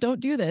most people don't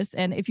do this.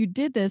 And if you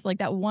did this, like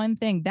that one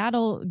thing,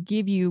 that'll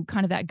give you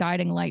kind of that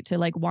guiding light to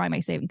like, why am I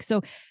saving?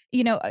 So,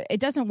 it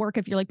doesn't work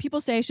if you're like, people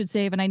say I should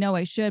save and I know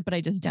I should, but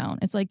I just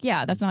don't. It's like,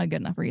 yeah, that's not a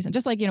good enough reason.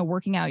 Just like,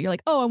 working out, you're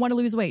like, oh, I want to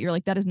lose weight. You're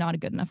like, that is not a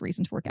good enough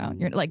reason to work out.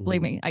 You're like,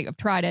 believe me, I've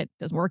tried it. It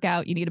doesn't work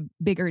out. You need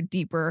a bigger,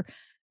 deeper,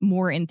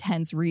 more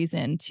intense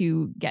reason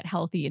to get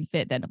healthy and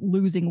fit than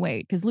losing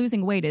weight. Because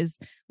losing weight is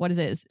what it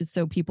is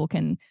so people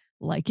can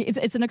like,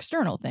 it's an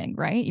external thing,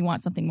 right? You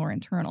want something more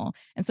internal.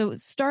 And so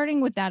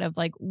starting with that of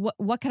like,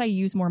 what could I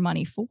use more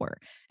money for?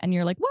 And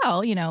you're like,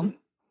 well,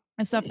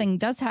 if something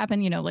does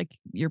happen, like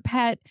your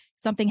pet,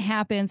 something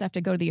happens, I have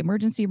to go to the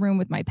emergency room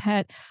with my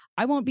pet,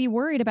 I won't be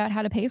worried about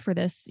how to pay for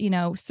this,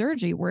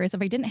 surgery. Whereas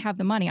if I didn't have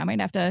the money, I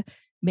might have to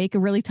make a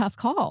really tough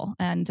call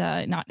and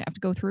not have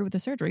to go through with the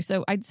surgery.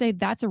 So I'd say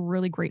that's a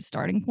really great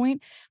starting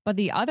point. But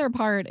the other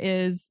part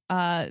is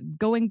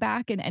going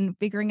back and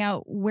figuring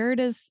out where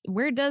does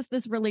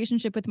this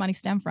relationship with money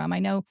stem from? I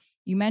know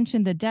you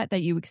mentioned the debt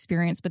that you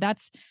experienced, but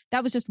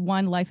that was just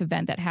one life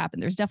event that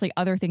happened. There's definitely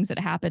other things that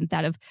happened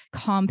that have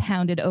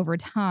compounded over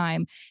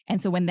time.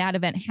 And so when that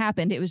event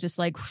happened, it was just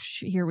like,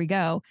 whoosh, here we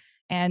go.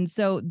 And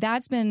so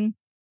that's been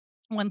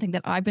one thing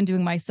that I've been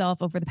doing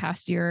myself over the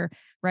past year,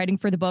 writing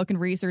for the book and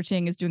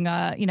researching, is doing,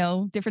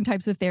 different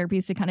types of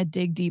therapies to kind of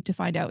dig deep to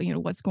find out,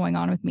 what's going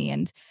on with me.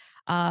 And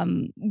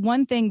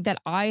one thing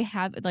that I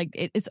have, like,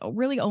 it's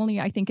really only,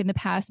 I think in the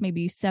past,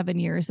 maybe 7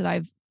 years that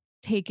I've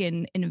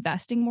taken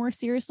investing more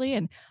seriously.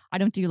 And I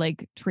don't do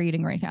like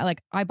trading or anything.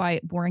 I buy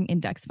boring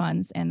index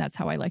funds, and that's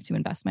how I like to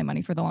invest my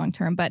money for the long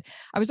term. But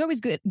I was always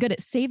good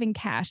at saving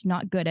cash,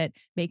 not good at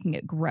making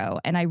it grow.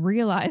 And I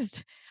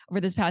realized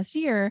over this past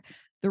year,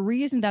 the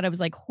reason that I was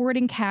like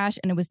hoarding cash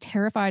and I was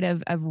terrified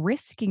of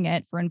risking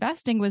it for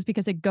investing was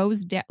because it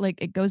goes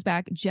it goes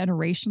back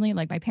generationally,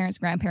 like my parents,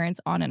 grandparents,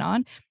 on and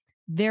on.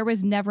 There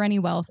was never any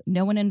wealth.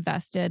 No one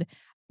invested.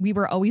 We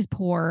were always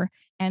poor.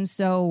 And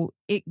so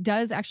it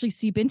does actually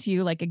seep into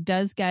you. Like it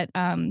does get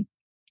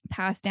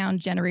passed down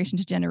generation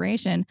to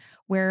generation,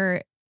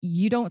 where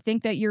you don't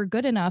think that you're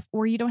good enough,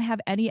 or you don't have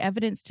any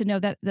evidence to know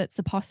that that's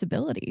a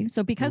possibility.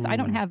 So because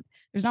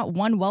there's not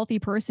one wealthy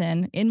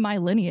person in my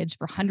lineage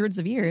for hundreds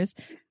of years,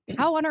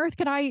 how on earth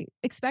could I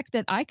expect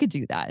that I could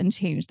do that and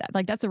change that?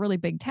 Like, that's a really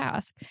big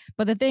task.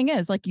 But the thing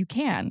is, like, you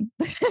can,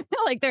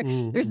 like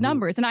there's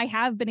numbers, and I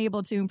have been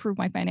able to improve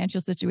my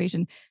financial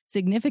situation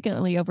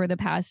significantly over the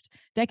past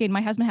decade.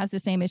 My husband has the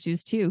same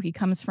issues too. He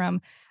comes from,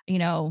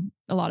 a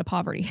lot of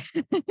poverty.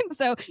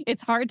 So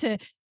it's hard to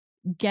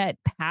get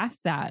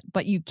past that,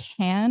 but you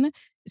can.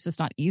 It's just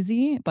not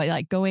easy, but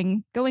like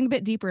going a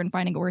bit deeper and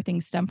finding where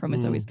things stem from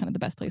is always kind of the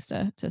best place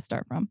to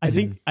start from. I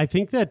think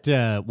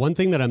that one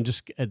thing that I'm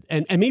just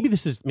and maybe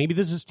this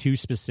is too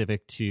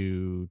specific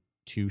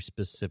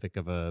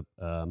of a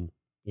a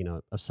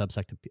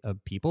subsect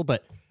of people,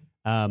 but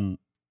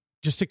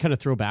just to kind of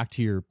throw back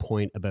to your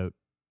point about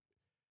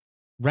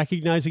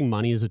recognizing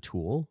money as a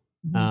tool,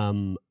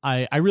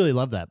 I really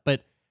love that,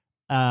 but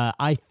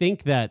I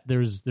think that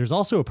there's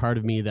also a part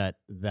of me that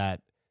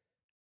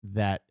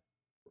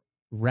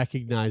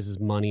recognizes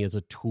money as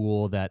a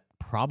tool that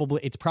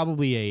it's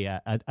probably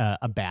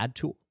a bad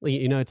tool.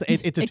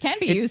 It can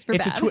be used for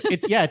bad.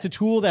 It's a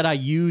tool that I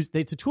use.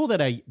 It's a tool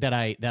that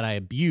I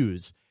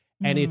abuse,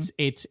 and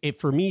it's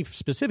for me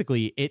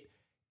specifically.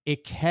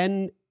 It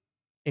can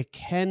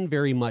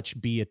very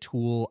much be a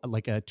tool,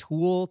 like a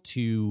tool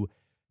to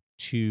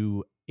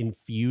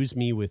infuse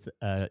me with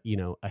a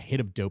hit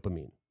of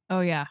dopamine.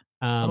 Oh yeah.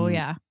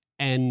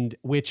 And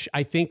which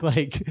I think,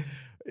 like,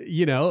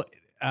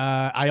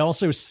 I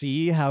also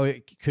see how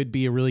it could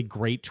be a really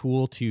great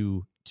tool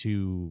to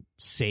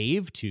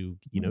save, to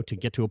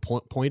get to a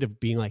point of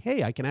being like,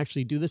 hey, I can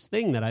actually do this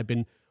thing that I've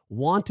been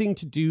wanting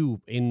to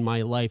do in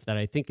my life that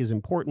I think is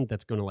important,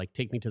 that's going to like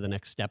take me to the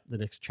next step, the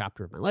next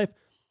chapter of my life.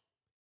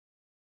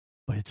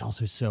 But it's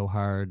also so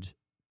hard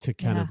to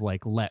kind of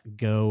like let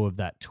go of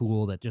that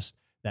tool that just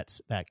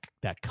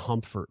that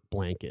comfort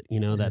blanket,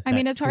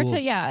 it's hard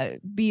to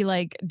be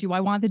like, do I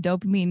want the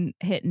dopamine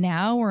hit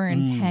now or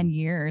in 10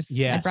 years?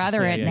 Yes. I'd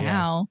rather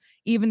now,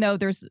 even though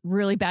there's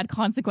really bad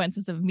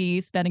consequences of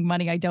me spending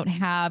money I don't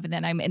have, and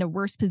then I'm in a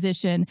worse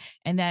position,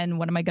 and then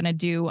what am I going to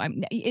do?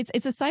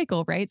 It's a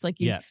cycle, right? It's like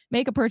you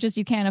make a purchase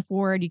you can't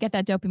afford, you get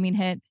that dopamine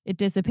hit, it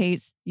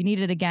dissipates, you need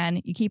it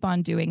again, you keep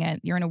on doing it,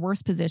 you're in a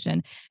worse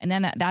position, and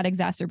then that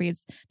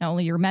exacerbates not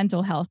only your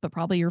mental health but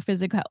probably your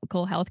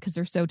physical health, because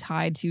they're so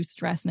tied to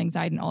stress and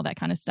anxiety and all that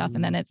kind of stuff.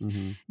 And then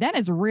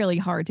it's really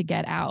hard to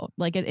get out.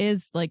 Like, it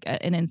is like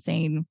an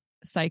insane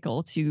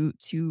cycle to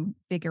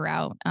figure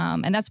out.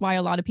 And that's why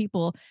a lot of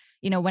people,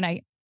 when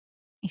I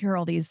hear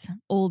all these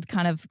old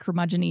kind of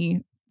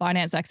curmudgeon-y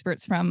finance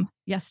experts from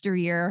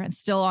yesteryear and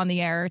still on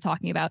the air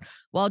talking about,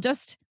 well,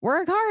 just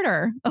work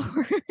harder,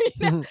 or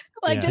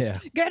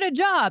get a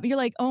job. You're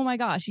like, oh my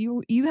gosh,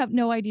 you have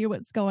no idea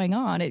what's going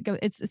on.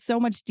 It's so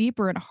much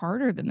deeper and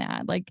harder than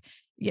that. Like,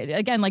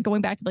 again, like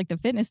going back to like the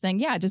fitness thing,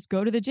 just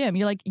go to the gym.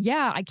 You're like,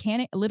 I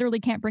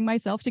literally can't bring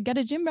myself to get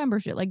a gym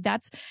membership. Like,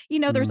 that's,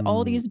 there's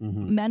all these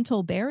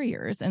mental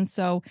barriers. And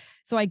so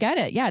I get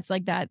it. Yeah. It's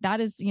like that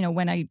is,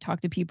 when I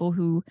talk to people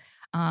who,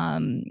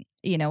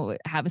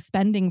 have a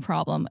spending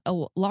problem, a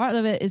lot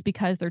of it is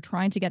because they're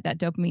trying to get that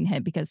dopamine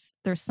hit because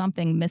there's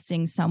something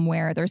missing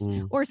somewhere.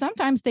 Or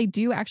sometimes they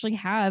do actually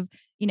have,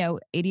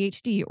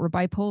 ADHD or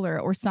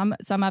bipolar or some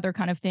other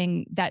kind of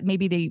thing that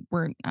maybe they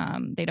weren't,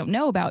 they don't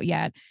know about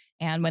yet.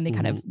 And when they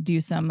kind of do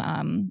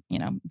some,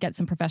 get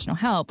some professional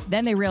help,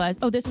 then they realize,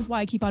 oh, this is why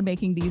I keep on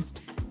making these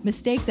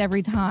mistakes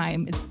every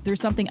time.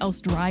 There's something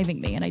else driving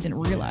me, and I didn't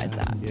realize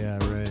that. Yeah,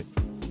 right.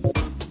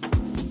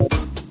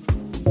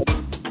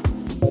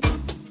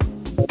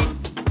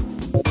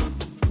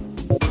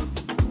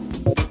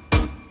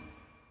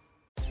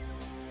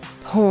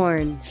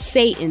 Porn,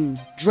 Satan,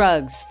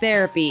 drugs,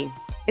 therapy.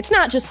 It's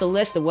not just the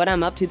list of what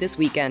I'm up to this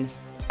weekend.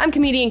 I'm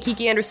comedian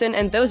Kiki Anderson,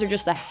 and those are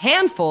just a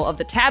handful of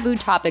the taboo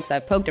topics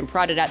I've poked and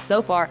prodded at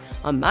so far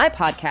on my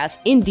podcast,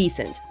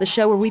 Indecent, the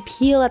show where we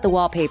peel at the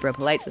wallpaper of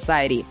polite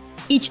society.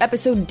 Each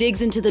episode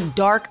digs into the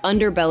dark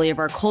underbelly of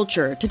our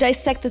culture to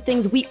dissect the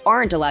things we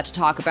aren't allowed to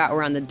talk about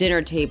around the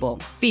dinner table,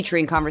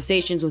 featuring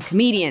conversations with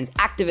comedians,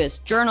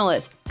 activists,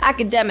 journalists,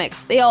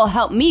 academics. They all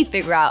help me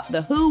figure out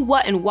the who,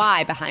 what, and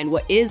why behind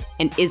what is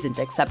and isn't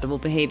acceptable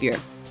behavior.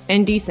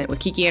 Indecent with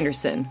Kiki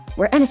Anderson,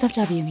 where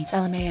NSFW meets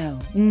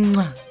LMAO.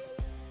 Mwah.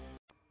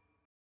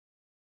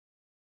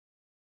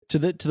 To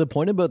the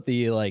point about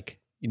the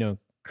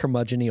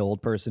curmudgeon-y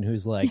old person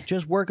who's like,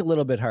 just work a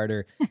little bit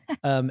harder.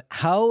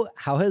 How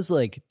has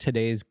like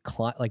today's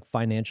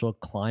financial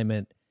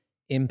climate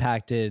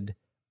impacted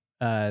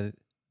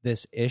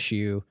this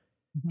issue,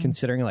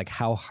 considering like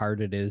how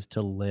hard it is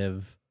to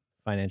live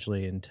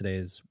financially in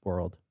today's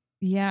world?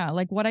 Yeah,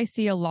 like what I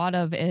see a lot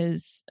of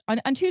is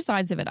on two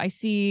sides of it. I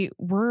see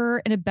we're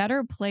in a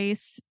better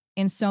place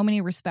in so many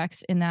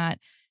respects in that,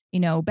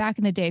 back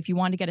in the day, if you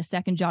wanted to get a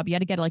second job, you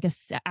had to get like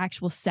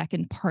actual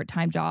second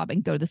part-time job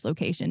and go to this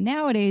location.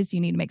 Nowadays, you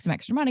need to make some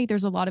extra money.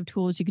 There's a lot of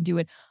tools. You can do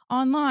it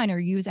online or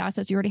use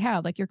assets you already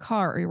have, like your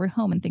car or your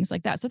home and things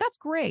like that. So that's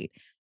great.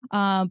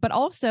 But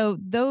also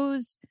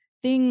those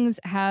things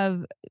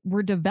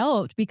were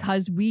developed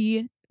because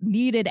we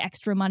needed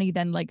extra money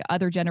than like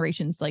other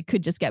generations like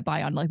could just get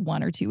by on like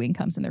one or two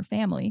incomes in their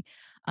family.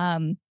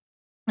 And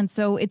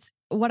so it's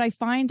what I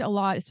find a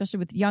lot, especially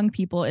with young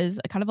people, is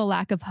a kind of a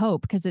lack of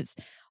hope because it's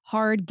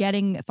hard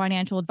getting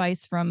financial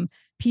advice from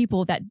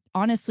people that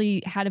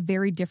honestly had a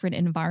very different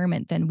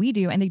environment than we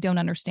do. And they don't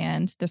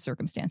understand the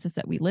circumstances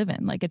that we live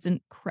in. Like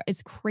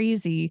it's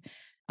crazy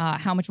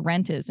how much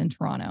rent is in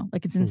Toronto.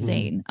 Like it's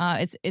insane.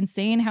 It's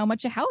insane how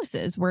much a house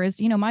is.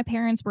 Whereas, my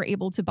parents were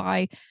able to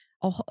buy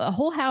a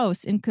whole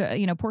house in,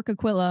 Port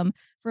Coquitlam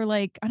for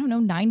like, I don't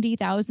know,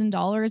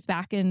 $90,000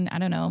 back in, I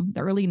don't know, the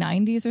early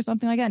 90s or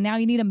something like that. Now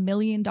you need $1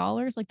 million.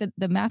 Like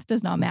the math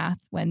does not math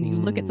when you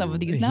look at some of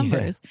these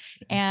numbers.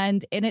 Yeah.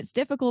 And it's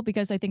difficult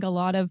because I think a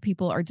lot of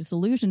people are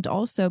disillusioned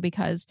also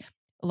because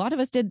a lot of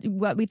us did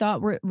what we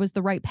thought was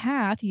the right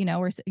path,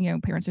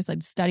 parents are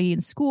said study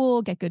in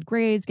school, get good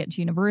grades, get to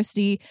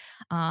university,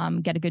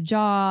 get a good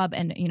job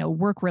and,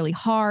 work really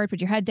hard, put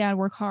your head down,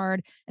 work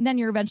hard. And then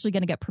you're eventually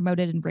going to get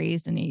promoted and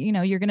raised and,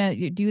 you're going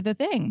to do the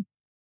thing.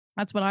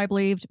 That's what I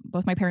believed.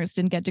 Both my parents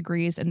didn't get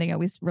degrees and they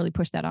always really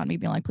pushed that on me,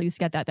 being like, please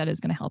get that. That is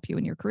going to help you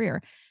in your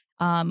career.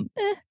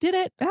 Did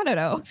it? I don't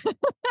know.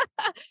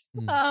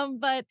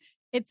 But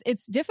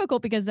it's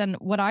difficult because then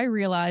what I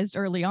realized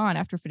early on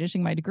after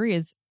finishing my degree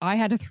is I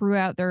had to throw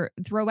out their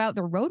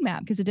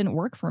roadmap because it didn't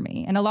work for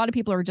me. And a lot of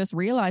people are just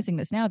realizing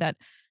this now that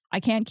I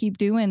can't keep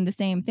doing the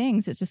same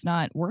things. It's just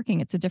not working.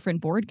 It's a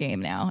different board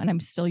game now. And I'm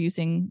still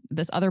using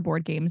this other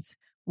board game's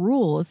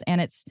rules.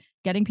 And it's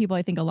getting people,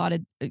 I think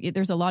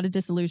there's a lot of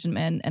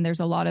disillusionment and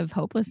there's a lot of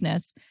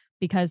hopelessness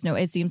because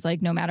it seems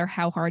like no matter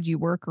how hard you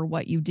work or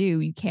what you do,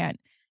 you can't,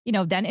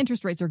 then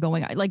interest rates are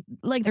going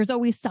like there's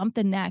always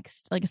something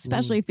next, like,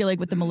 especially I feel like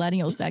with the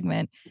millennial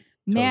segment,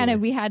 man, have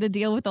we had to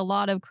deal with a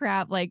lot of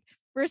crap, like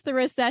first the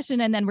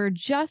recession. And then we're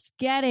just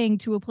getting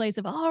to a place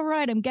of, all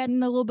right, I'm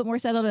getting a little bit more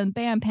settled and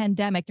bam,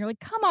 pandemic. And you're like,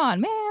 come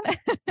on,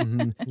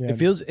 man. Yeah.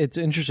 It's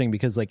interesting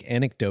because like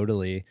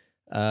anecdotally,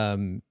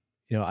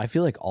 I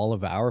feel like all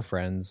of our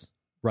friends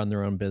run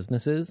their own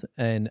businesses.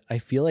 And I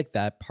feel like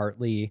that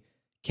partly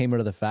came out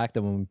of the fact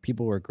that when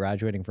people were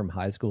graduating from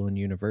high school and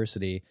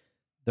university,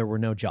 there were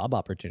no job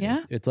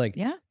opportunities. Yeah. It's like,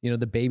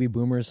 the baby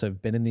boomers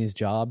have been in these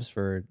jobs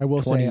for I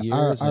will 20 say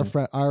years.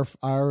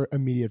 Our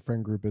immediate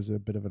friend group is a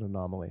bit of an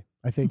anomaly,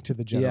 I think, to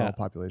the general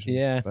population.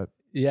 Yeah. But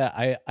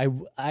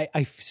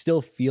I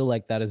still feel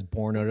like that is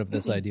born out of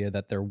this idea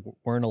that there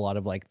weren't a lot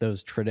of like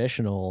those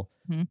traditional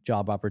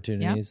job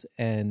opportunities.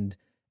 And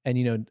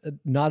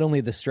not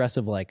only the stress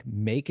of like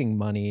making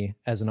money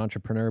as an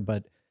entrepreneur,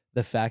 but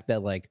the fact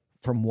that like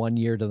from one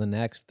year to the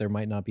next, there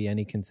might not be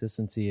any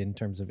consistency in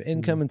terms of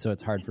income. And so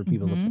it's hard for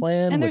people to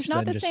plan. And there's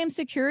not the same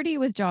security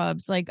with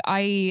jobs. Like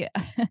I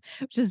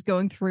just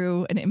going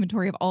through an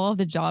inventory of all of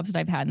the jobs that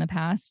I've had in the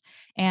past.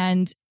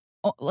 And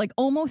like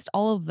almost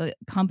all of the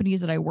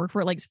companies that I work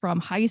for, like from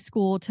high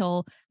school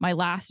till my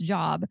last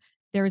job,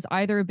 there's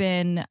either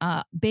been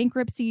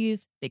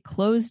bankruptcies, they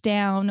closed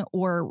down,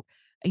 or,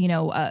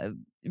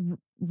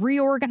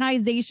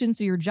 reorganization.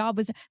 So your job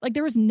was like,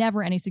 there was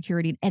never any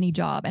security in any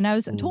job. And I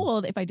was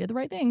told if I did the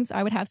right things,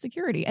 I would have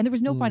security, and there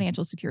was no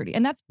financial security.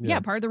 And that's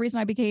part of the reason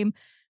I became,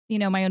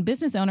 my own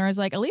business owner, is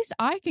like, at least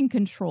I can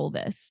control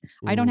this.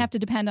 I don't have to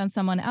depend on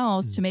someone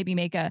else to maybe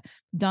make a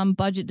dumb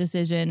budget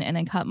decision and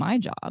then cut my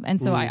job. And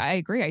so I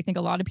agree. I think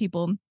a lot of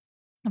people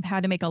I've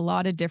had to make a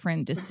lot of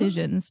different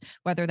decisions,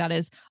 whether that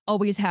is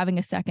always having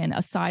a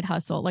side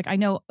hustle. Like I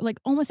know, like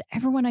almost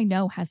everyone I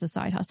know has a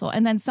side hustle.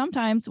 And then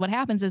sometimes what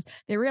happens is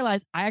they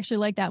realize I actually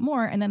like that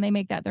more. And then they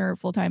make that their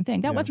full-time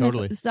thing. That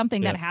wasn't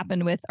something that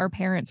happened with our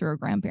parents or our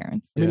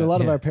grandparents. I mean, a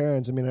lot of our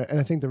parents, and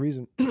I think the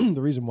reason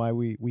why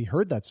we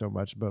heard that so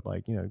much about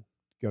like,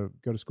 go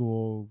to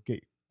school,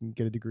 get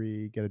a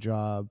degree, get a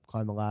job,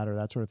 climb the ladder,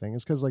 that sort of thing,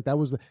 is because like that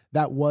was the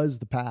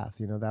path.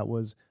 That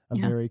was a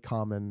very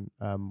common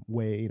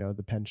way.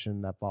 The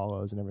pension that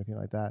follows and everything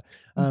like that.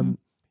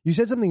 You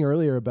said something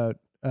earlier about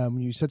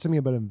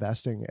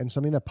investing, and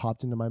something that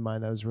popped into my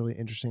mind that was really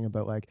interesting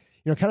about like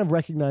kind of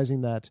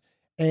recognizing that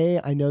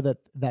I know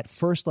that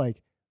first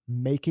like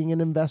making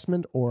an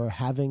investment or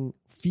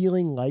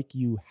feeling like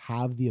you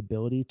have the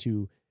ability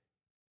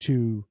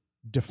to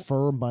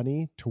defer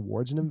money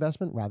towards an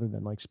investment rather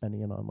than like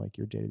spending it on like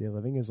your day-to-day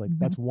living is like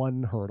that's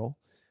one hurdle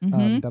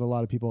that a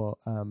lot of people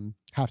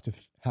have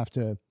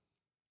to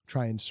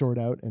try and sort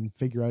out and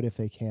figure out if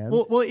they can.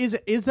 Well,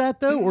 is that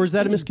though, or is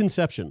that a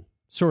misconception?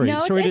 Sorry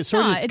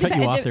to cut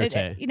you off there,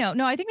 Tay.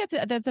 No, I think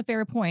that's a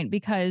fair point,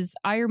 because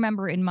I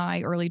remember in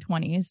my early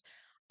 20s,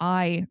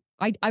 I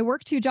I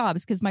worked 2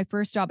 jobs because my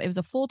first job, it was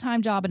a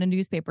full-time job in a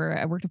newspaper.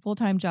 I worked a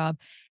full-time job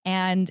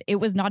and it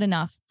was not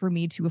enough for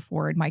me to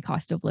afford my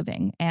cost of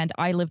living. And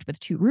I lived with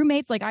 2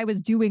 roommates. Like I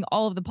was doing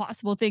all of the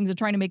possible things and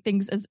trying to make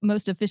things as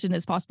most efficient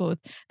as possible with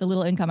the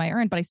little income I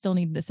earned, but I still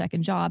needed a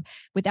second job.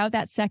 Without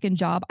that second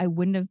job, I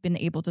wouldn't have been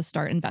able to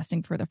start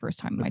investing for the first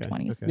time in my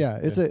 20s. Yeah,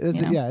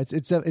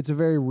 it's a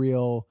very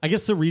real. I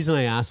guess the reason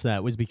I asked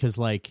that was because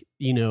like,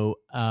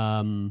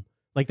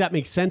 like that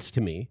makes sense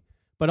to me,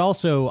 but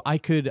also I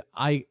could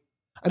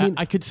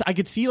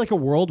see like a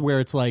world where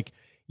it's like,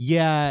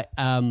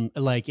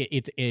 like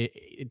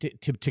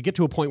to get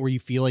to a point where you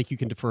feel like you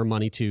can defer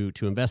money to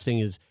investing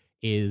is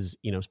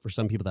for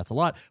some people that's a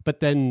lot. But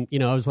then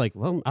I was like,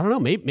 well, I don't know,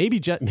 maybe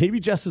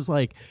Jess is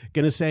like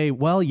gonna say,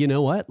 well, you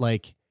know what,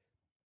 like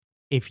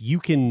if you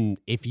can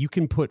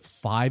put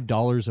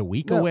 $5 a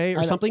week away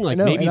or something, like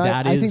maybe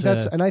that is. I think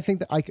that's, and I think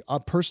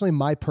that personally,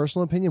 my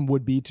personal opinion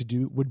would be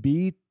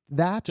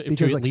that to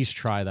because at least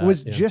try that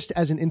was just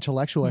as an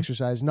intellectual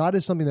exercise, not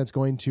as something that's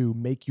going to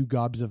make you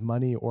gobs of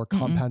money or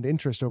compound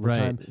interest over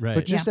time,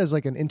 but just as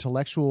like an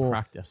intellectual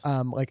practice,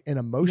 like an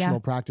emotional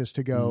practice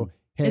to go.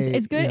 Hey,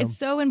 it's good. It's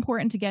so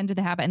important to get into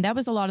the habit. And that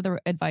was a lot of the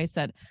advice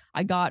that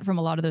I got from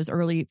a lot of those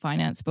early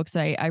finance books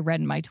I read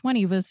in my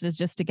 20s was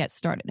just to get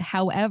started.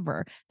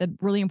 However, the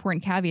really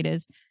important caveat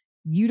is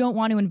you don't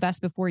want to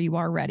invest before you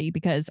are ready,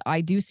 because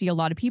I do see a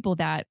lot of people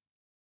that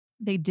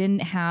they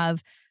didn't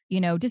have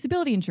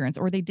disability insurance,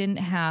 or they didn't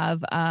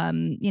have,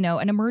 an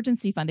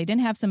emergency fund. They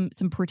didn't have some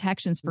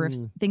protections for if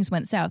things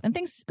went south, and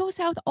things go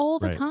south all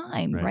the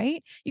time,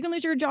 right? You can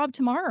lose your job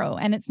tomorrow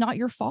and it's not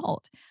your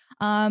fault.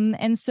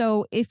 And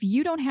so if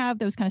you don't have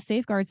those kind of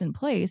safeguards in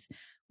place,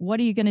 what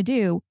are you going to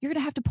do? You're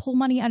going to have to pull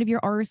money out of your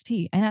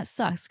RSP. And that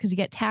sucks because you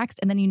get taxed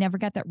and then you never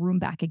get that room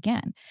back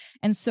again.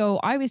 And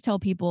so I always tell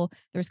people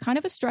there's kind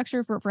of a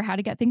structure for how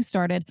to get things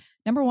started.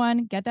 Number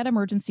 1, get that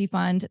emergency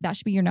fund. That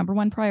should be your number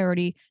 1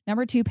 priority.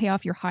 Number 2, pay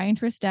off your high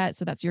interest debt.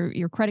 So that's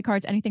your credit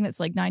cards, anything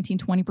that's like 19,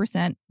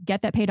 20%,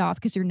 get that paid off,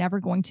 because you're never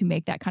going to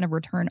make that kind of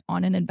return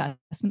on an investment.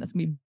 That's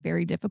going to be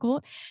very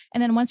difficult.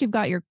 And then once you've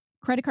got your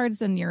credit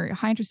cards and your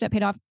high interest debt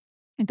paid off,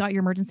 and got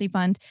your emergency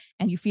fund,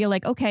 and you feel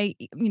like, okay,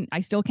 I mean, I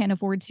still can't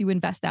afford to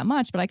invest that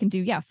much, but I can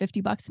do,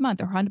 $50 a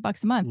month or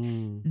 $100 a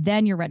month,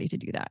 then you're ready to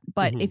do that.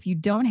 But if you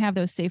don't have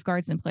those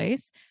safeguards in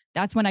place,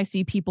 that's when I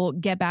see people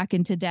get back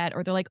into debt,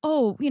 or they're like,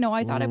 oh,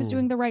 I thought I was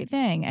doing the right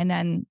thing. And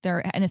then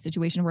they're in a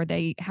situation where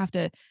they have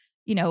to,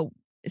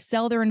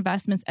 sell their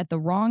investments at the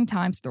wrong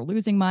time. So they're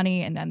losing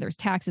money, and then there's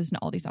taxes and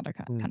all these other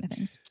kind of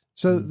things.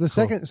 So the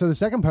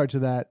second part to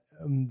that,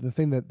 the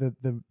thing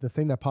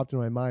that popped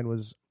into my mind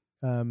was,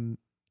 Brian,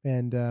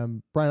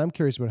 I'm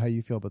curious about how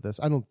you feel about this.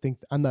 I'm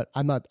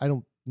not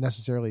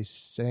necessarily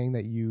saying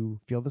that you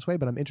feel this way,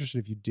 but I'm interested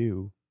if you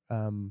do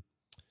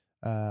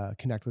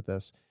connect with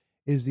this.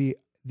 Is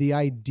the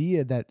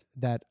idea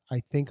that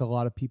I think a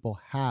lot of people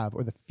have,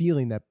 or the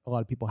feeling that a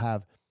lot of people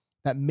have,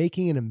 that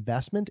making an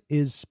investment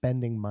is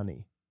spending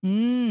money.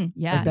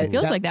 Yeah, it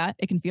feels like that.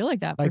 It can feel like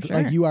that. For sure.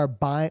 Like you are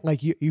buying,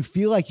 like you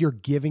feel like you're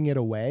giving it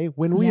away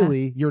when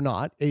really you're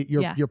not.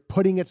 You're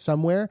putting it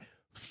somewhere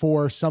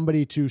for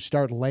somebody to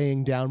start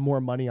laying down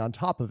more money on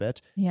top of it.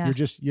 Yeah. You're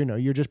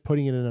just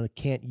putting it in a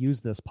can't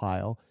use this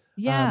pile.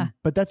 Yeah.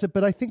 But that's it.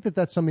 But I think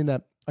that's something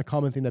that a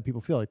common thing that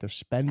people feel like they're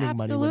spending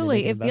money.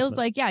 Absolutely. It feels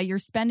like, you're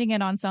spending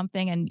it on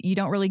something and you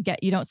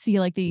don't see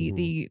like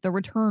the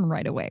return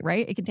right away,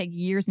 right? It can take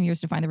years and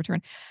years to find the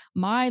return.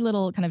 My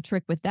little kind of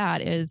trick with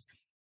that is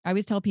I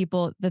always tell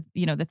people that,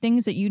 the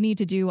things that you need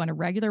to do on a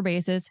regular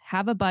basis,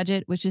 have a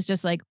budget, which is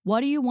just like,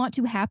 what do you want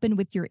to happen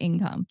with your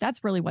income?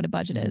 That's really what a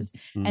budget is.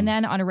 And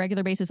then on a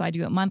regular basis, I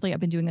do it monthly. I've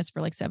been doing this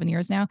for like 7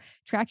 years now.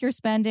 Track your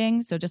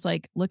spending. So just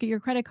like look at your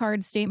credit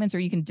card statements, or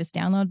you can just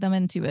download them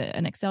into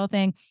an Excel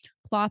thing,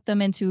 plot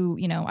them into,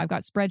 I've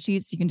got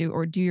spreadsheets you can do,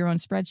 or do your own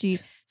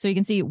spreadsheet. So you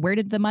can see where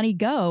did the money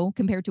go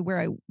compared to where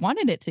I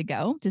wanted it to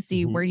go, to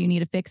see where you need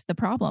to fix the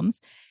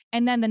problems.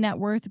 And then the net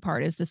worth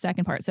part is the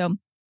second part. So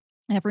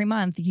every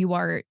month you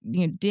are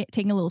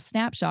taking a little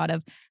snapshot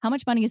of how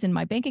much money is in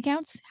my bank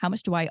accounts, how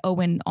much do I owe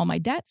in all my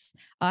debts,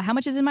 how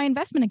much is in my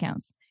investment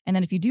accounts. And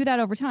then if you do that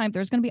over time,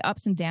 there's going to be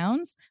ups and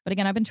downs. But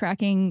again, I've been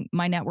tracking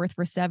my net worth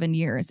for 7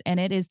 years, and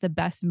it is the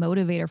best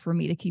motivator for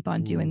me to keep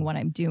on doing what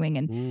I'm doing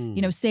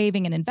and,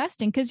 saving and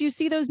investing, because you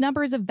see those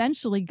numbers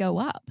eventually go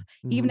up.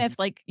 Even if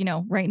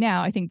right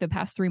now, I think the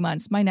past 3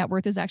 months, my net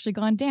worth has actually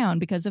gone down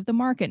because of the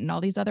market and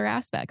all these other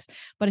aspects.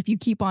 But if you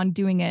keep on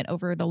doing it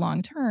over the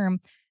long term,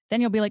 then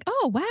you'll be like,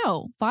 oh,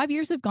 wow, 5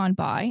 years have gone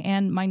by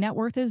and my net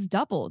worth has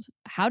doubled.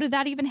 How did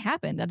that even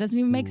happen? That doesn't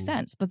even make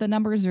sense, but the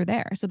numbers are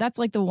there. So that's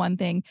like the one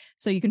thing.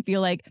 So you can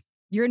feel like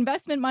your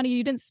investment money,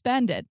 you didn't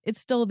spend it.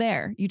 It's still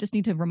there. You just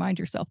need to remind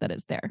yourself that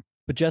it's there.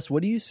 But Jess,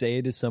 what do you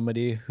say to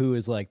somebody who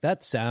is like,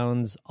 that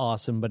sounds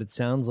awesome, but it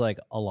sounds like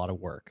a lot of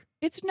work?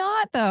 It's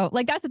not, though.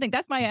 Like, that's the thing.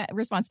 That's my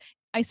response.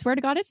 I swear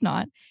to God, it's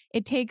not.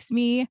 It takes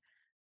me,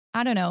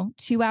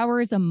 2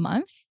 hours a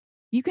month.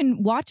 You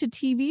can watch a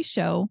TV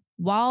show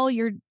while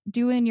you're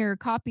doing your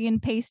copy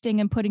and pasting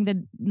and putting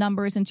the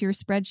numbers into your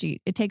spreadsheet.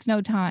 It takes no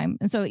time.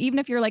 And so even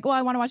if you're like, well,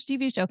 I want to watch a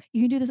TV show,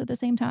 you can do this at the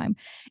same time.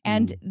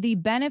 And the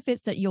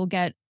benefits that you'll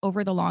get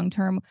over the long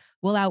term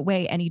will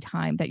outweigh any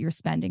time that you're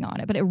spending on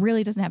it. But it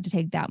really doesn't have to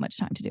take that much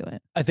time to do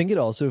it. I think it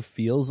also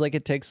feels like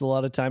it takes a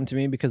lot of time to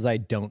me because I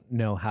don't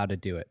know how to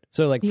do it.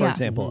 So like, for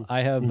example,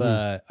 I have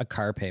a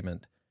car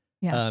payment.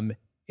 Yeah.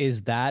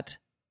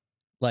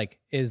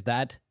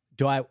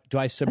 Do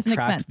I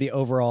subtract the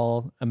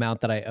overall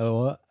amount that I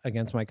owe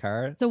against my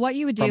car? So what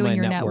you would do in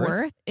your net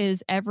worth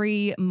is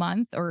every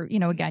month, or,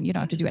 again, you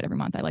don't have to do it every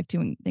month. I like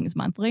doing things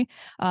monthly.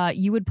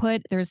 You would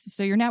put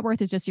so your net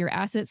worth is just your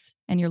assets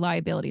and your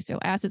liabilities. So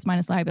assets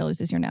minus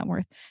liabilities is your net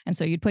worth. And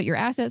so you'd put your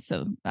assets.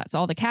 So that's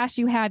all the cash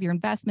you have, your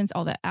investments,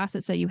 all the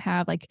assets that you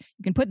have. Like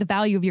you can put the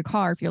value of your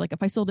car. If you're like,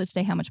 if I sold it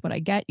today, how much would I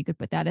get? You could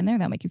put that in there.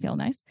 That'll make you feel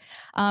nice.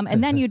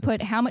 And then you'd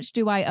put how much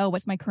do I owe?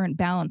 What's my current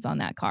balance on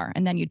that car?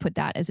 And then you'd put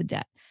that as a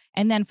debt.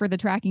 And then for the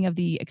tracking of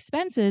the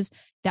expenses,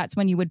 that's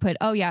when you would put,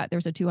 oh yeah,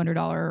 there's a $200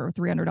 or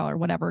 $300,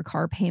 whatever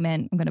car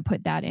payment. I'm going to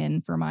put that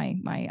in for my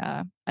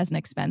as an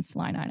expense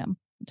line item.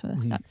 So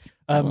that's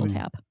a little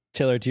tab.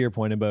 Taylor, to your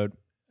point about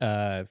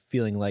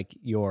feeling like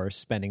you're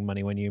spending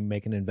money when you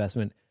make an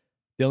investment,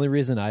 the only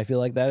reason I feel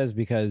like that is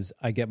because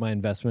I get my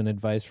investment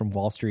advice from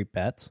Wall Street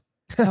Bets.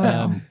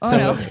 So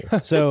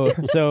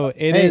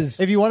it is.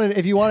 If you want,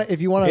 it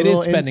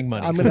is spending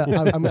money. I'm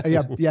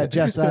gonna,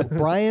 Jess.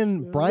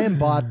 Brian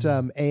bought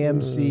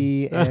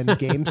AMC and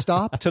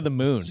GameStop to the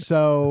moon.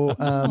 So,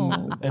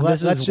 and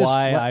this is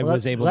why I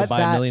was able to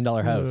buy $1 million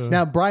house.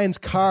 Now, Brian's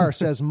car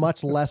says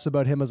much less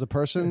about him as a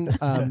person,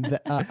 and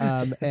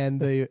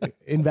the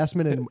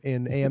investment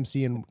in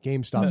AMC and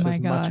GameStop says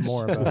much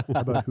more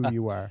about who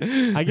you are.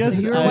 I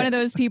guess you're one of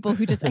those people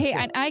who just, hey,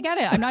 I get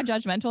it. I'm not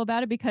judgmental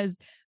about it because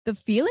the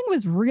feeling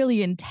was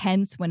really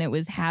intense when it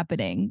was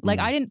happening. Like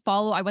I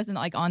wasn't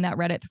like on that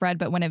Reddit thread,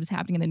 but when it was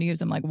happening in the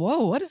news, I'm like,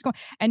 whoa, what is going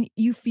on? And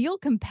you feel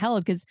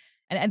compelled because,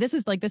 and this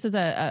is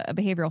a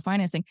behavioral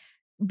finance thing,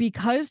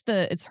 because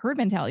it's herd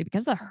mentality,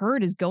 because the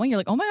herd is going, you're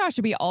like, oh my gosh,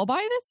 should we all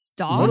buy this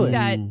stock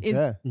that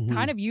is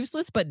kind of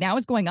useless, but now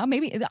it's going up?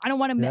 Maybe I don't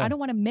want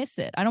to miss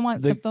it. I don't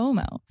want the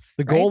FOMO.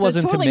 The goal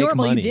wasn't totally to make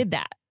normal money. You did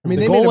that. I mean,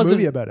 they made a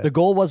movie about it. The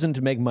goal wasn't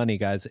to make money,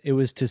 guys. It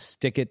was to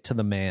stick it to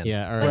the man.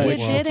 Yeah, all right. But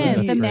it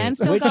didn't. The man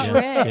still got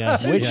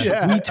rich. Which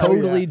we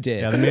totally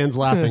did. Yeah, the man's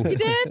laughing. He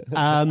did.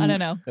 I don't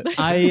know.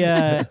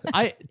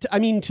 I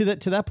mean, to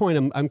that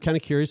point, I'm kind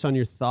of curious on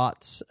your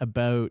thoughts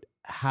about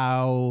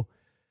how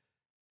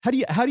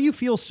do you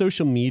feel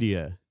social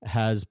media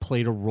has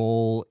played a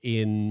role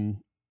in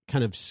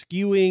kind of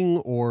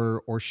skewing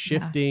or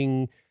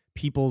shifting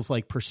people's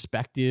like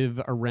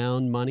perspective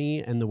around money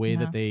and the way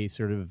that they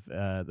sort of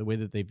the way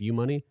that they view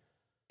money?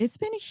 It's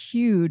been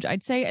huge.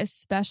 I'd say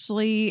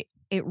especially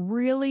it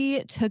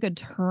really took a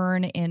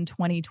turn in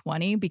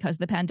 2020 because of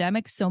the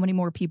pandemic. So many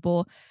more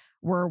people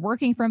were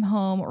working from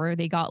home or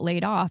they got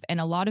laid off. And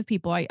a lot of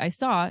people I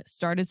saw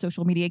started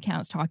social media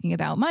accounts talking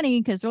about money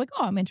because they're like,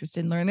 oh, I'm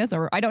interested in learning this,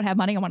 or I don't have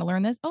money, I want to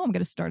learn this. Oh, I'm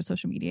going to start a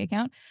social media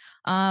account.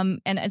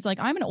 And it's like,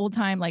 I'm an old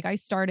time, like I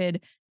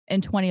started in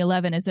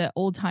 2011 as an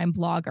old time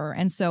blogger.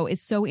 And so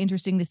it's so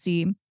interesting to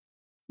see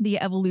the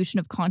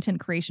evolution of content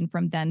creation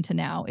from then to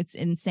now. It's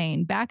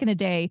insane. Back in the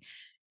day,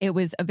 it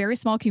was a very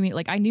small community.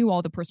 Like I knew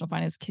all the personal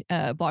finance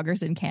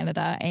bloggers in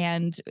Canada,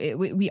 and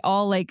we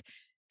all like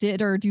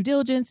did our due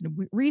diligence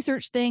and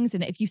research things.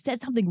 And if you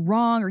said something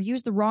wrong or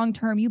used the wrong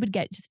term, you would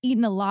get just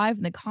eaten alive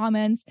in the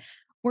comments.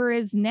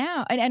 Whereas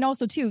now, and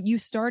also too, you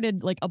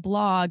started like a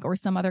blog or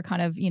some other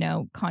kind of,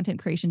 content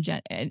creation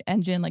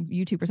engine like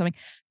YouTube or something,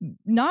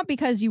 not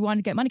because you wanted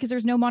to get money, because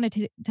there's no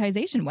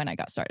monetization when I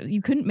got started.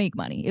 You couldn't make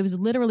money. It was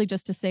literally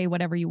just to say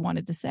whatever you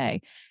wanted to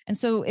say. And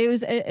so it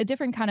was a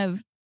different kind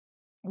of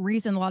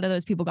reason a lot of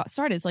those people got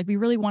started. It's like we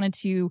really wanted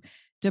to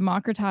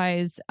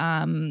democratize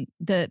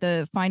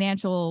the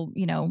financial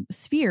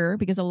sphere,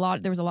 because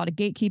there was a lot of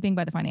gatekeeping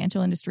by the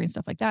financial industry and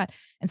stuff like that.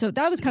 And so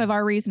that was kind of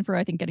our reason for,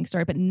 I think, getting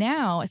started. But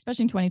now,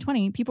 especially in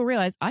 2020, people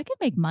realize I could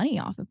make money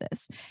off of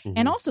this.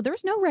 And also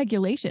there's no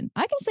regulation.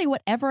 I can say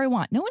whatever I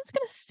want. No one's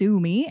going to sue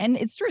me. And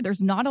it's true,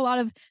 there's not a lot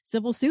of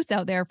civil suits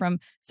out there from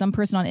some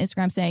person on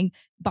Instagram saying,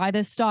 buy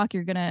this stock,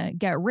 you're going to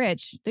get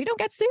rich. They don't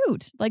get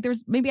sued. Like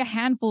there's maybe a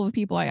handful of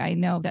people I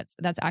know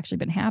that's actually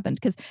been happened,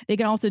 because they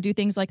can also do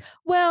things like,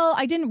 well,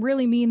 I didn't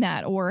really mean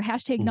that, or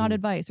hashtag not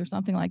advice or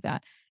something like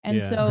that. And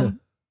so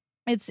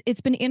it's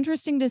been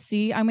interesting to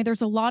see. I mean,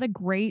 there's a lot of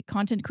great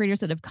content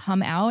creators that have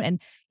come out, and,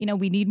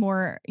 we need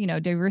more,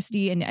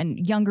 diversity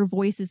and younger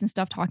voices and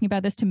stuff talking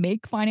about this to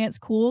make finance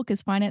cool,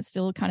 because finance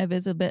still kind of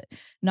is a bit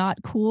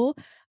not cool.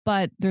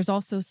 But there's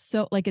also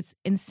it's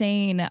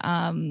insane.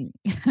 I'm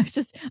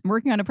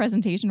working on a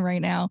presentation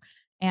right now,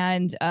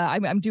 And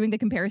I'm doing the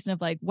comparison of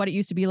like what it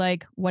used to be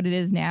like, what it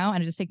is now.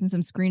 And I just taking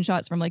some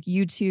screenshots from like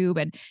YouTube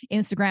and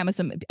Instagram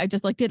of I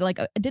just like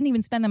I didn't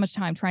even spend that much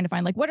time trying to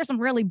find like, what are some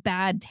really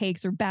bad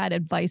takes or bad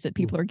advice that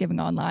people are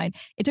giving online.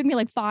 It took me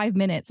like 5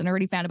 minutes and I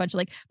already found a bunch of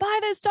like, buy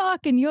this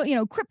stock and you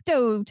know,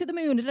 crypto to the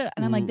moon. And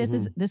I'm like, this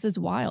is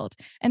wild.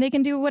 And they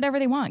can do whatever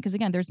they want. Cause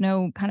again, there's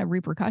no kind of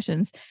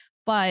repercussions,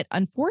 but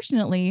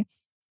unfortunately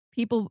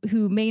people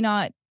who may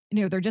not,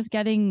 you know, they're just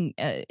getting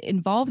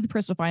involved with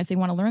personal finance. They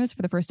want to learn this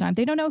for the first time.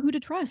 They don't know who to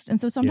trust. And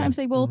so sometimes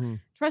they will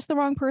trust the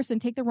wrong person,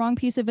 take the wrong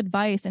piece of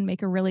advice and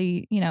make a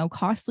really, you know,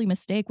 costly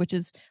mistake, which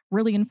is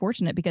really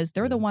unfortunate because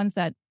they're the ones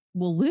that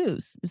will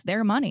lose. It's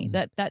their money.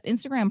 That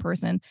Instagram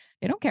person,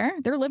 they don't care.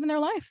 They're living their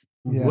life.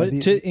 Yeah,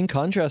 in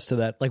contrast to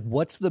that, like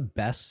what's the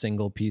best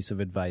single piece of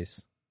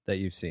advice that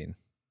you've seen?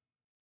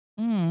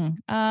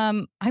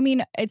 I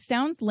mean, it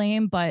sounds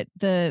lame, but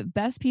the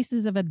best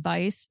pieces of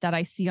advice that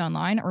I see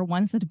online are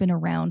ones that have been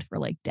around for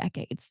like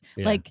decades.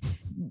 Yeah. Like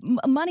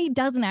money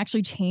doesn't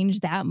actually change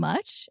that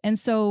much. And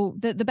so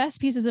the best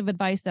pieces of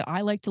advice that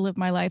I like to live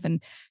my life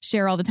and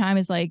share all the time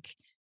is like,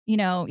 you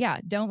know,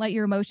 don't let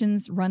your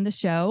emotions run the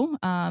show.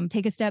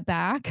 Take a step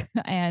back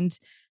and,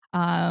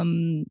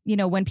 you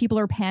know, when people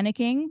are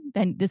panicking,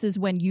 then this is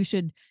when you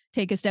should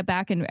take a step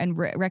back and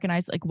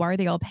recognize like, why are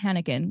they all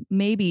panicking?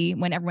 Maybe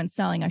when everyone's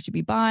selling, I should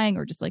be buying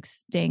or just like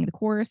staying the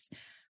course.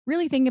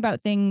 Really thinking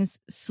about things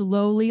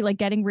slowly, like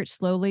getting rich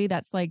slowly.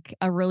 That's like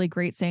a really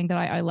great saying that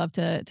I love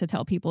to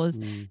tell people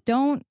is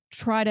don't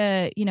try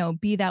to, you know,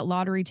 be that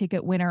lottery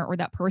ticket winner or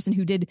that person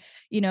who did,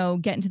 you know,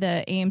 get into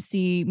the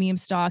AMC meme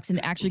stocks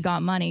and actually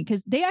got money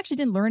because they actually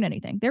didn't learn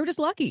anything. They were just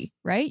lucky,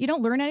 right? You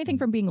don't learn anything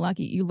from being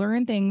lucky. You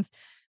learn things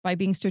by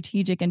being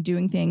strategic and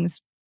doing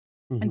things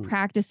and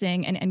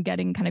practicing and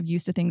getting kind of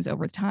used to things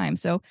over time.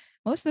 So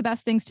most of the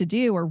best things to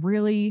do are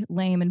really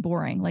lame and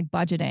boring, like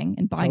budgeting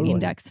and buying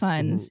index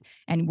funds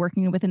and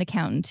working with an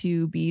accountant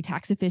to be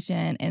tax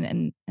efficient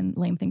and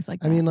lame things like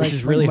that. I mean, like, which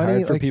is really money,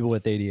 hard for like, people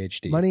with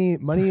ADHD.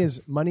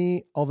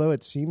 Money, although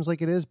it seems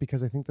like it is,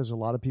 because I think there's a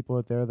lot of people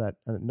out there that,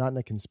 not in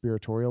a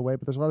conspiratorial way,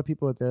 but there's a lot of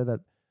people out there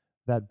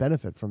that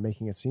benefit from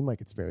making it seem like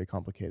it's very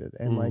complicated.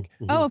 And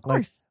of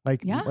course.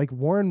 Like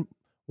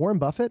Warren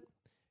Buffett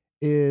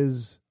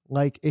is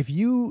like, if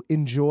you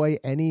enjoy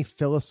any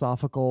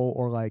philosophical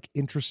or like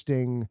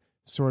interesting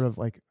sort of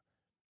like,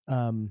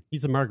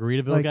 he's the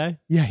Margaritaville guy.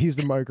 Yeah, he's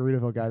the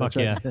Margaritaville guy. That's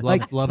right. Yeah,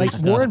 like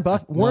Warren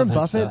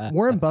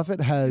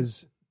Buffett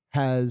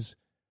has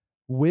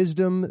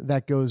wisdom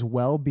that goes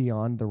well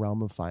beyond the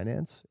realm of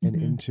finance and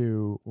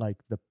into like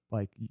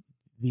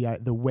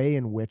the way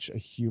in which a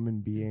human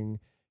being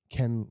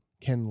can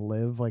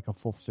live like a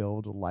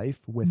fulfilled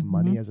life with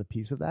money as a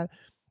piece of that.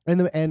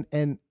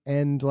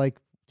 And like,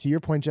 to your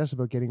point, Jess,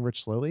 about getting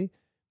rich slowly,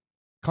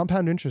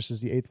 compound interest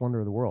is the eighth wonder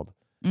of the world.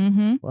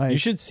 Like, you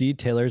should see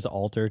Taylor's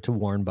altar to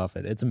Warren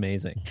Buffett. It's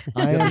amazing.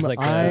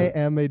 I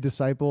am a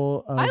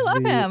disciple of I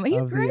love him.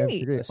 He's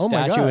great. A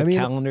statue with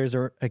calendars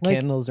or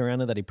candles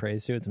around it that he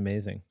prays to. It's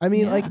amazing. I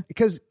mean, like,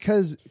 because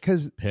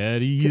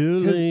Patty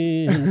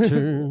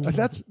Lantern.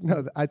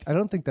 I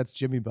don't think that's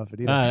Jimmy Buffett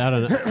either. I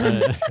don't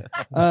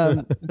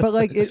know. But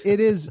like,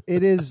 it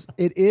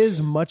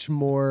is much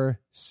more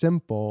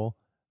simple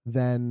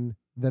than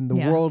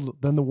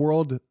the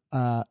world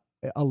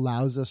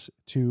allows us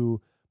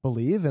to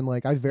believe. And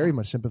like, I very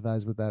much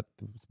sympathize with that,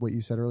 what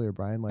you said earlier,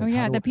 Brian.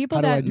 Like, the people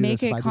that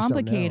make it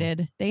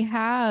complicated, they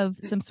have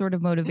some sort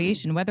of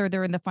motivation, whether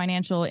they're in the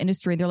financial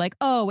industry, they're like,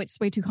 oh, it's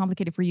way too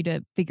complicated for you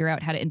to figure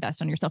out how to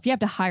invest on yourself. You have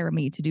to hire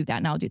me to do that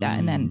and I'll do that.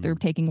 And then they're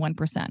taking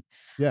 1%.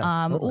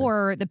 Yeah, totally.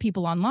 Or the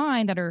people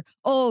online that are,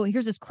 oh,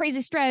 here's this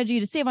crazy strategy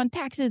to save on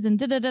taxes and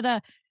da-da-da-da.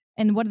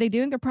 And what are they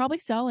doing? They're probably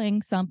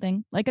selling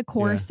something like a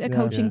course, a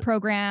coaching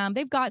program.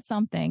 They've got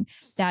something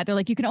that they're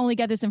like, you can only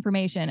get this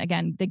information.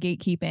 Again, the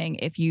gatekeeping,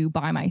 if you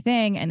buy my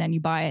thing and then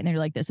you buy it and they're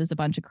like, this is a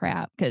bunch of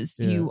crap because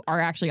you are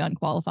actually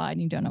unqualified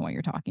and you don't know what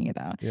you're talking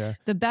about. Yeah.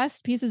 The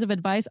best pieces of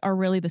advice are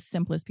really the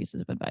simplest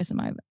pieces of advice in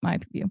my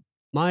view.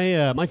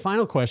 My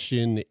final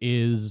question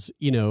is,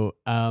 you know,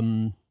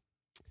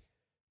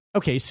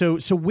 okay, so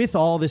with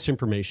all this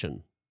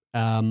information,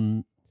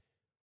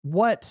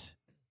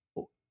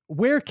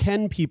 where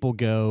can people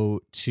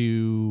go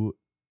to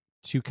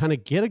kind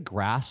of get a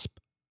grasp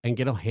and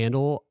get a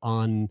handle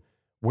on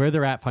where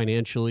they're at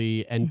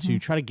financially and to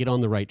try to get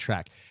on the right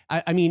track?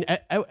 I mean,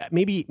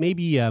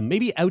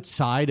 maybe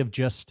outside of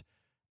just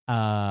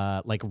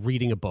like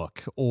reading a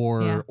book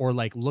or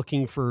like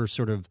looking for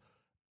sort of,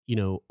 you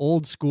know,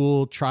 old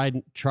school,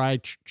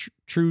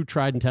 true,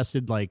 tried and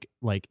tested like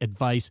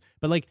advice.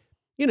 But like,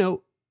 you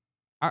know,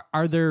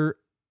 are there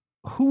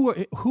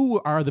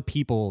who are the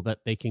people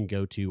that they can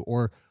go to,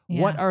 or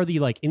what are the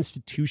like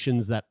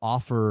institutions that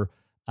offer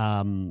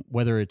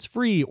whether it's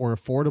free or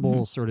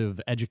affordable sort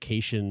of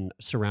education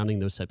surrounding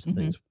those types of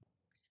things?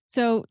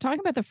 So talking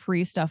about the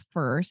free stuff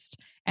first,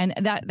 and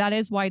that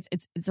is why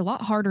it's a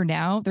lot harder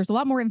now. There's a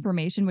lot more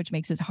information, which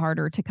makes it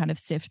harder to kind of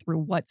sift through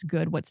what's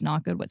good, what's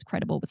not good, what's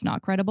credible, what's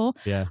not credible.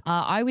 Yeah.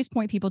 I always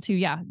point people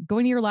to,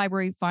 going to your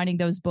library, finding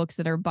those books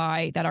that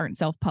aren't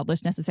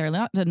self-published necessarily,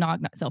 not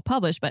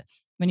self-published, but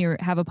when you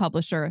have a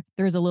publisher,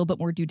 there's a little bit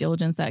more due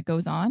diligence that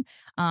goes on.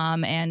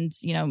 And,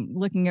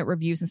 looking at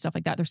reviews and stuff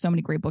like that, there's so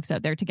many great books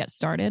out there to get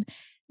started.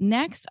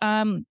 Next,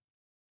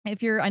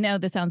 I know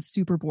this sounds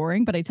super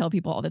boring, but I tell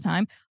people all the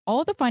time,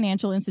 all the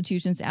financial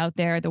institutions out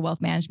there, the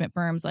wealth management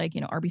firms like,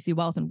 RBC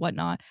Wealth and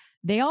whatnot,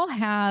 they all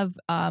have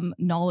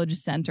knowledge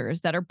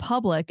centers that are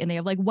public, and they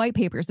have like white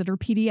papers that are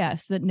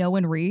PDFs that no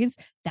one reads.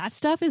 That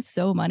stuff is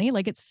so money.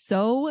 Like, it's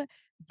so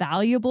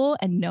valuable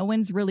and no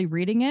one's really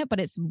reading it, but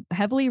it's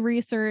heavily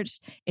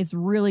researched. It's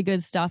really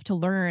good stuff to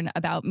learn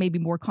about maybe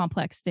more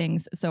complex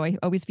things. So I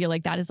always feel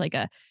like that is like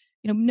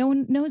no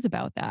one knows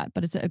about that,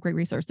 but it's a great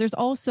resource. There's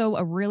also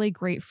a really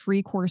great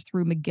free course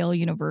through McGill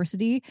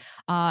University.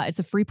 It's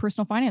a free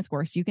personal finance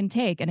course you can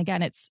take. And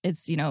again, it's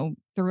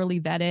thoroughly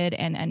vetted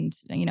and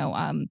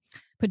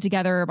put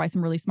together by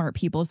some really smart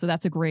people. So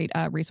that's a great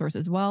resource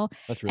as well.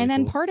 That's really and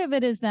then cool. Part of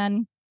it is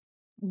then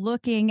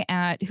looking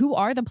at who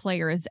are the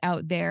players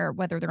out there,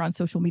 whether they're on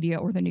social media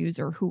or the news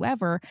or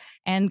whoever,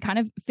 and kind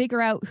of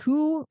figure out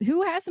who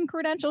has some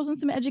credentials and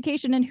some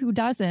education and who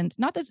doesn't.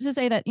 Not to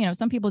say that,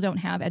 some people don't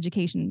have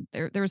education.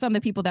 There are some of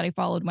the people that I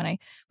followed when I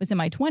was in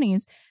my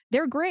 20s.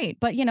 They're great,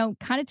 but,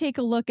 kind of take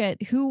a look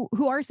at who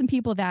are some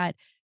people that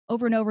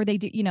over and over, they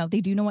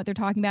do know what they're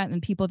talking about,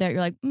 and people that you're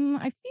like, I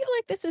feel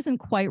like this isn't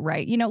quite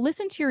right.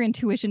 Listen to your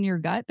intuition, your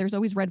gut. There's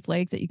always red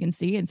flags that you can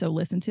see. And so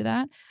listen to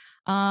that.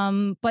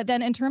 But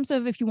then in terms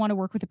of if you want to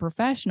work with a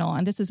professional,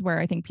 and this is where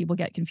I think people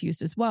get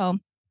confused as well,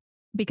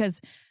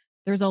 because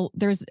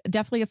there's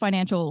definitely a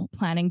financial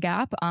planning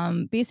gap.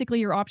 Basically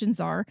your options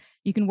are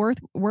you can work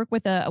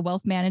with a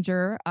wealth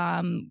manager.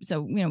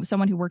 So,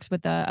 someone who works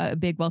with a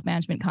big wealth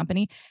management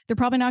company, they're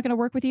probably not going to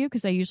work with you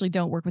because they usually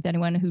don't work with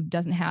anyone who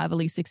doesn't have at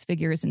least 6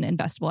 figures in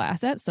investable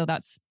assets. So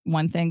that's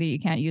one thing that you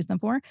can't use them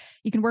for.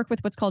 You can work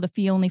with what's called a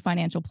fee-only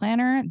financial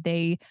planner.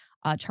 They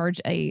charge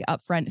a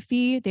upfront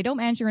fee. They don't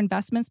manage your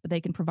investments, but they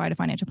can provide a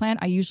financial plan.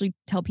 I usually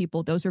tell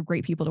people those are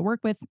great people to work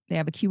with. They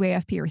have a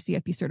QAFP or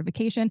CFP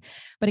certification.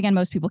 But again,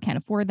 most people can't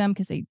afford them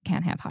because they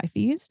can't have high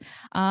fees.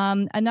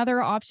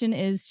 Another option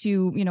is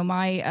to,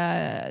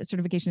 my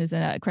certification is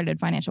an accredited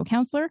financial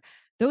counselor.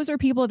 Those are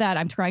people that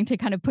I'm trying to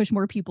kind of push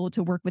more people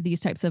to work with these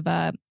types of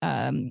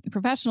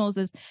professionals,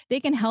 is they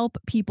can help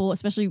people,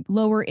 especially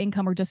lower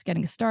income or just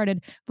getting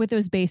started, with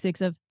those basics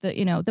of the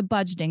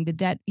budgeting, the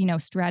debt,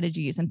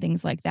 strategies and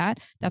things like that.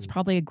 That's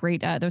probably a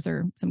great, those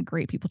are some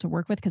great people to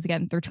work with because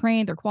again, they're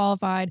trained, they're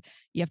qualified.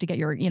 You have to get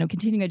your,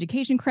 continuing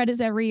education credits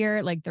every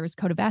year. Like there's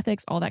code of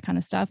ethics, all that kind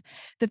of stuff.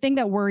 The thing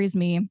that worries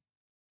me,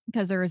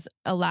 because there's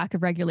a lack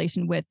of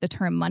regulation with the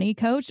term money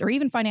coach or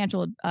even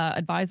financial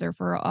advisor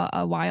for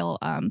a while,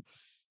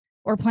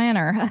 or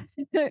planner,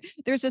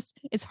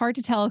 it's hard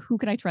to tell who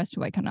can I trust,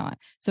 who I cannot.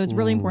 So it's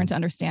really important to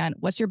understand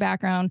what's your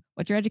background,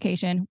 what's your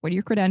education, what are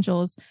your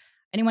credentials.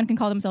 Anyone can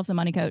call themselves a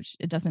money coach.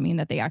 It doesn't mean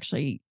that they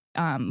actually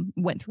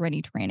went through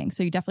any training.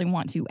 So you definitely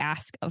want to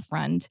ask a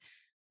friend,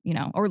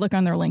 or look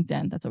on their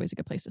LinkedIn. That's always a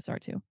good place to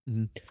start too.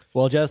 Mm-hmm.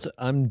 Well, Jess,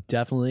 I'm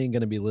definitely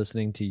going to be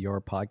listening to your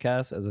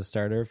podcast as a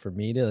starter for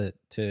me to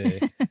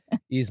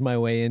ease my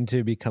way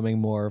into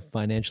becoming more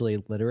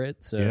financially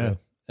literate. So yeah.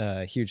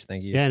 Huge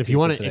thank you. Yeah, and if you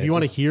want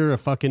to hear a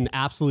fucking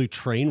absolute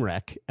train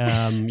wreck,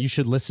 you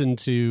should listen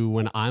to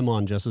when I'm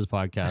on Jess's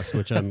podcast,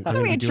 which I'm going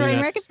to be doing. Train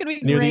wreck is going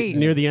to be great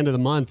near the end of the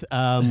month.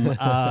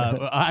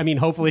 I mean,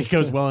 hopefully it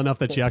goes well enough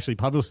that she actually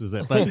publishes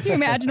it. But can you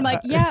imagine? I'm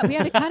like, yeah, we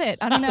had to cut it.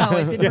 I don't know.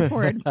 It didn't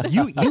record.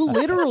 You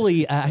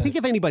literally, I think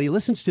if anybody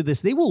listens to this,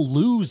 they will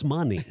lose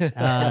money.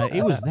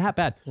 It was that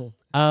bad.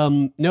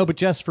 No, but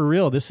Jess, for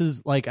real, this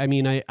is like, I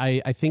mean,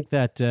 I think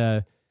that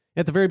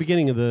at the very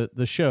beginning of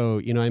the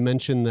show, I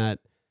mentioned that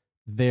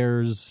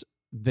there's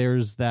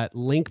that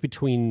link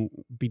between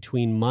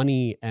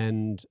money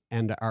and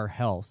our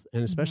health,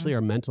 and especially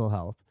our mental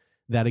health,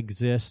 that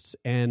exists.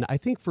 And I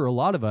think for a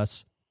lot of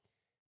us,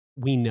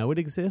 we know it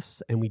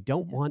exists and we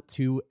don't want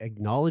to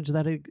acknowledge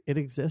that it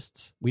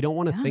exists. We don't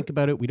want to think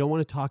about it. We don't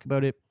want to talk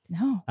about it.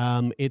 No.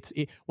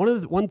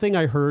 One thing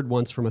I heard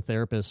once from a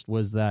therapist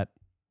was that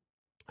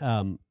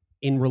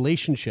in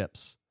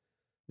relationships,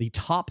 the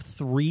top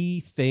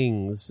 3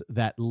 things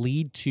that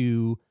lead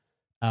to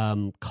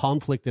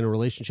conflict in a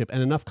relationship,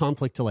 and enough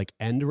conflict to like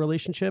end a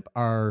relationship,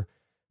 are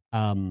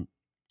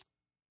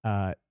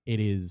it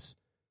is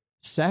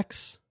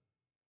sex,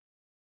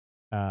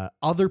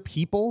 other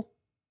people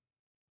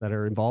that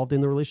are involved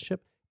in the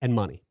relationship, and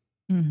money.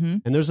 Mm-hmm.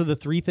 And those are the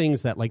 3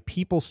 things that like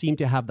people seem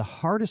to have the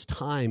hardest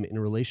time in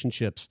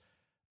relationships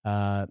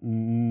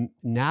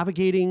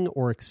navigating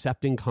or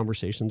accepting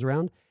conversations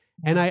around.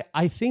 And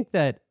I think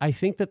that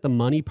the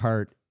money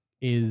part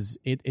is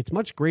it's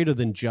much greater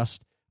than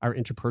just our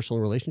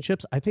interpersonal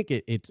relationships. I think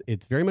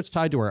it's very much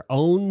tied to our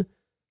own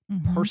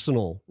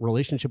personal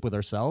relationship with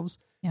ourselves.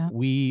 Yeah.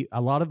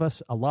 A lot of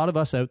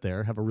us out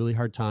there have a really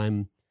hard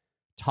time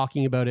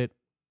talking about it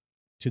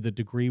to the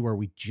degree where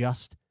we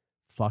just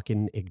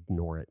fucking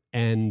ignore it.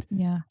 And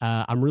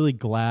I'm really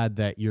glad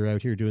that you're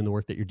out here doing the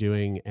work that you're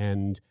doing,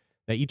 and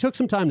that you took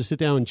some time to sit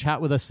down and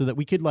chat with us so that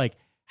we could like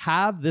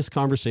have this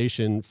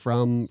conversation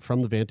from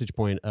the vantage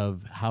point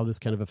of how this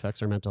kind of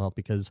affects our mental health,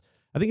 because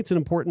I think it's an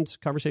important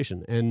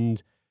conversation,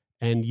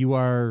 and you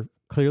are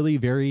clearly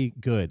very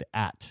good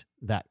at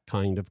that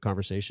kind of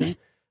conversation.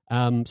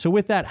 So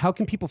with that, how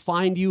can people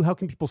find you? How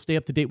can people stay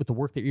up to date with the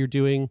work that you're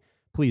doing?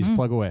 Please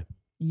plug away.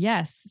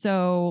 Yes.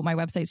 So my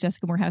website is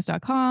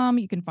jessicamoorhouse.com.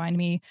 You can find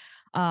me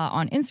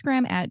on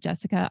Instagram at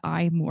Jessica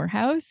I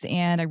Moorhouse,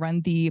 and I run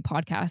the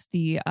podcast,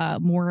 the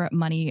More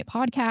Money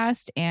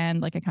podcast.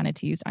 And like I kind of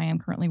teased, I am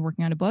currently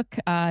working on a book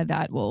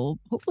that will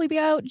hopefully be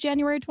out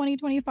January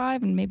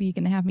 2025. And maybe you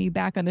can have me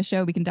back on the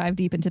show. We can dive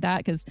deep into that,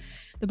 because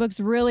the book's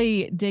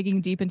really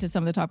digging deep into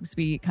some of the topics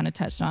we kind of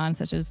touched on,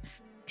 such as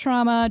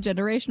trauma,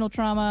 generational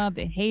trauma,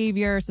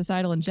 behavior,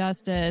 societal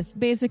injustice,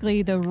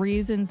 basically the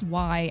reasons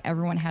why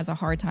everyone has a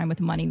hard time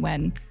with money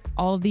when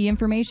all of the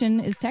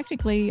information is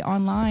technically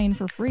online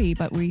for free,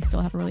 but we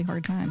still have a really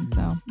hard time.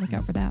 So look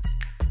out for that.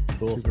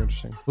 Cool. Super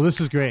interesting. Well,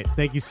 this was great.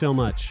 Thank you so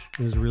much.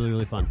 It was really,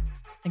 really fun.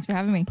 Thanks for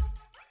having me.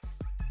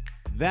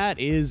 That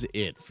is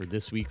it for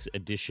this week's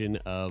edition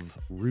of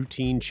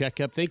Routine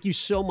Checkup. Thank you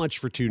so much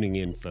for tuning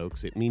in,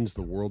 folks. It means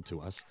the world to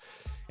us.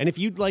 And if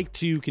you'd like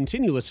to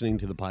continue listening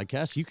to the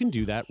podcast, you can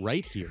do that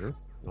right here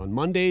on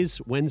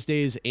Mondays,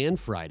 Wednesdays, and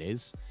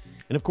Fridays.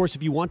 And of course,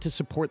 if you want to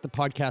support the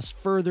podcast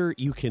further,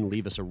 you can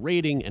leave us a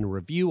rating and a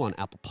review on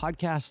Apple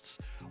Podcasts,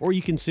 or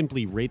you can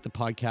simply rate the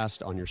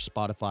podcast on your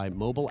Spotify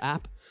mobile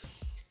app.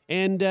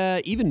 And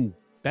even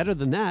better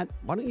than that,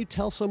 why don't you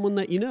tell someone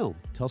that you know?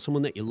 Tell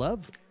someone that you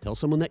love. Tell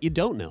someone that you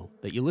don't know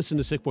that you listen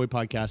to Sick Boy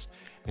Podcast,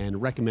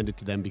 and recommend it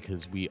to them,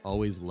 because we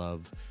always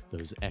love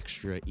those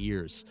extra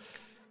ears.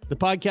 The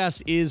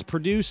podcast is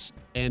produced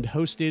and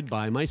hosted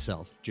by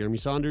myself, Jeremy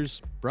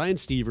Saunders, Brian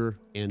Stever,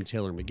 and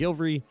Taylor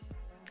McGilvery.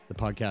 The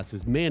podcast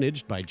is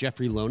managed by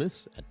Jeffrey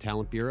Lonis at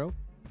Talent Bureau.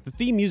 The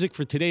theme music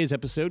for today's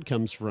episode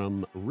comes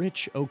from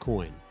Rich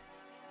O'Coin.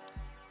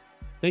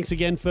 Thanks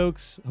again,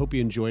 folks. Hope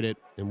you enjoyed it,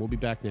 and we'll be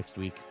back next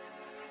week.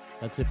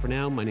 That's it for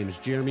now. My name is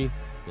Jeremy,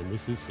 and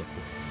this is Sick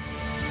Boy.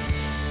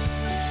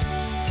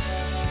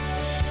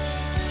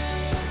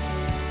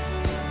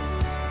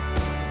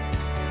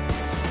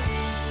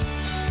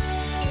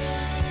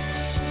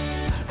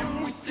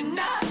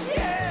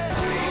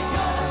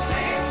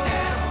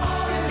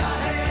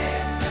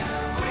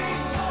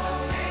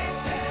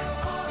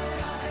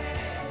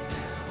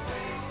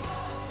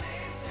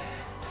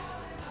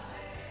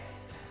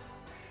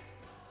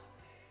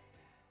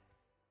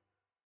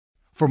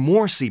 For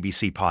more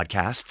CBC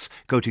podcasts,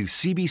 go to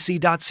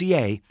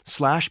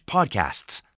cbc.ca/podcasts.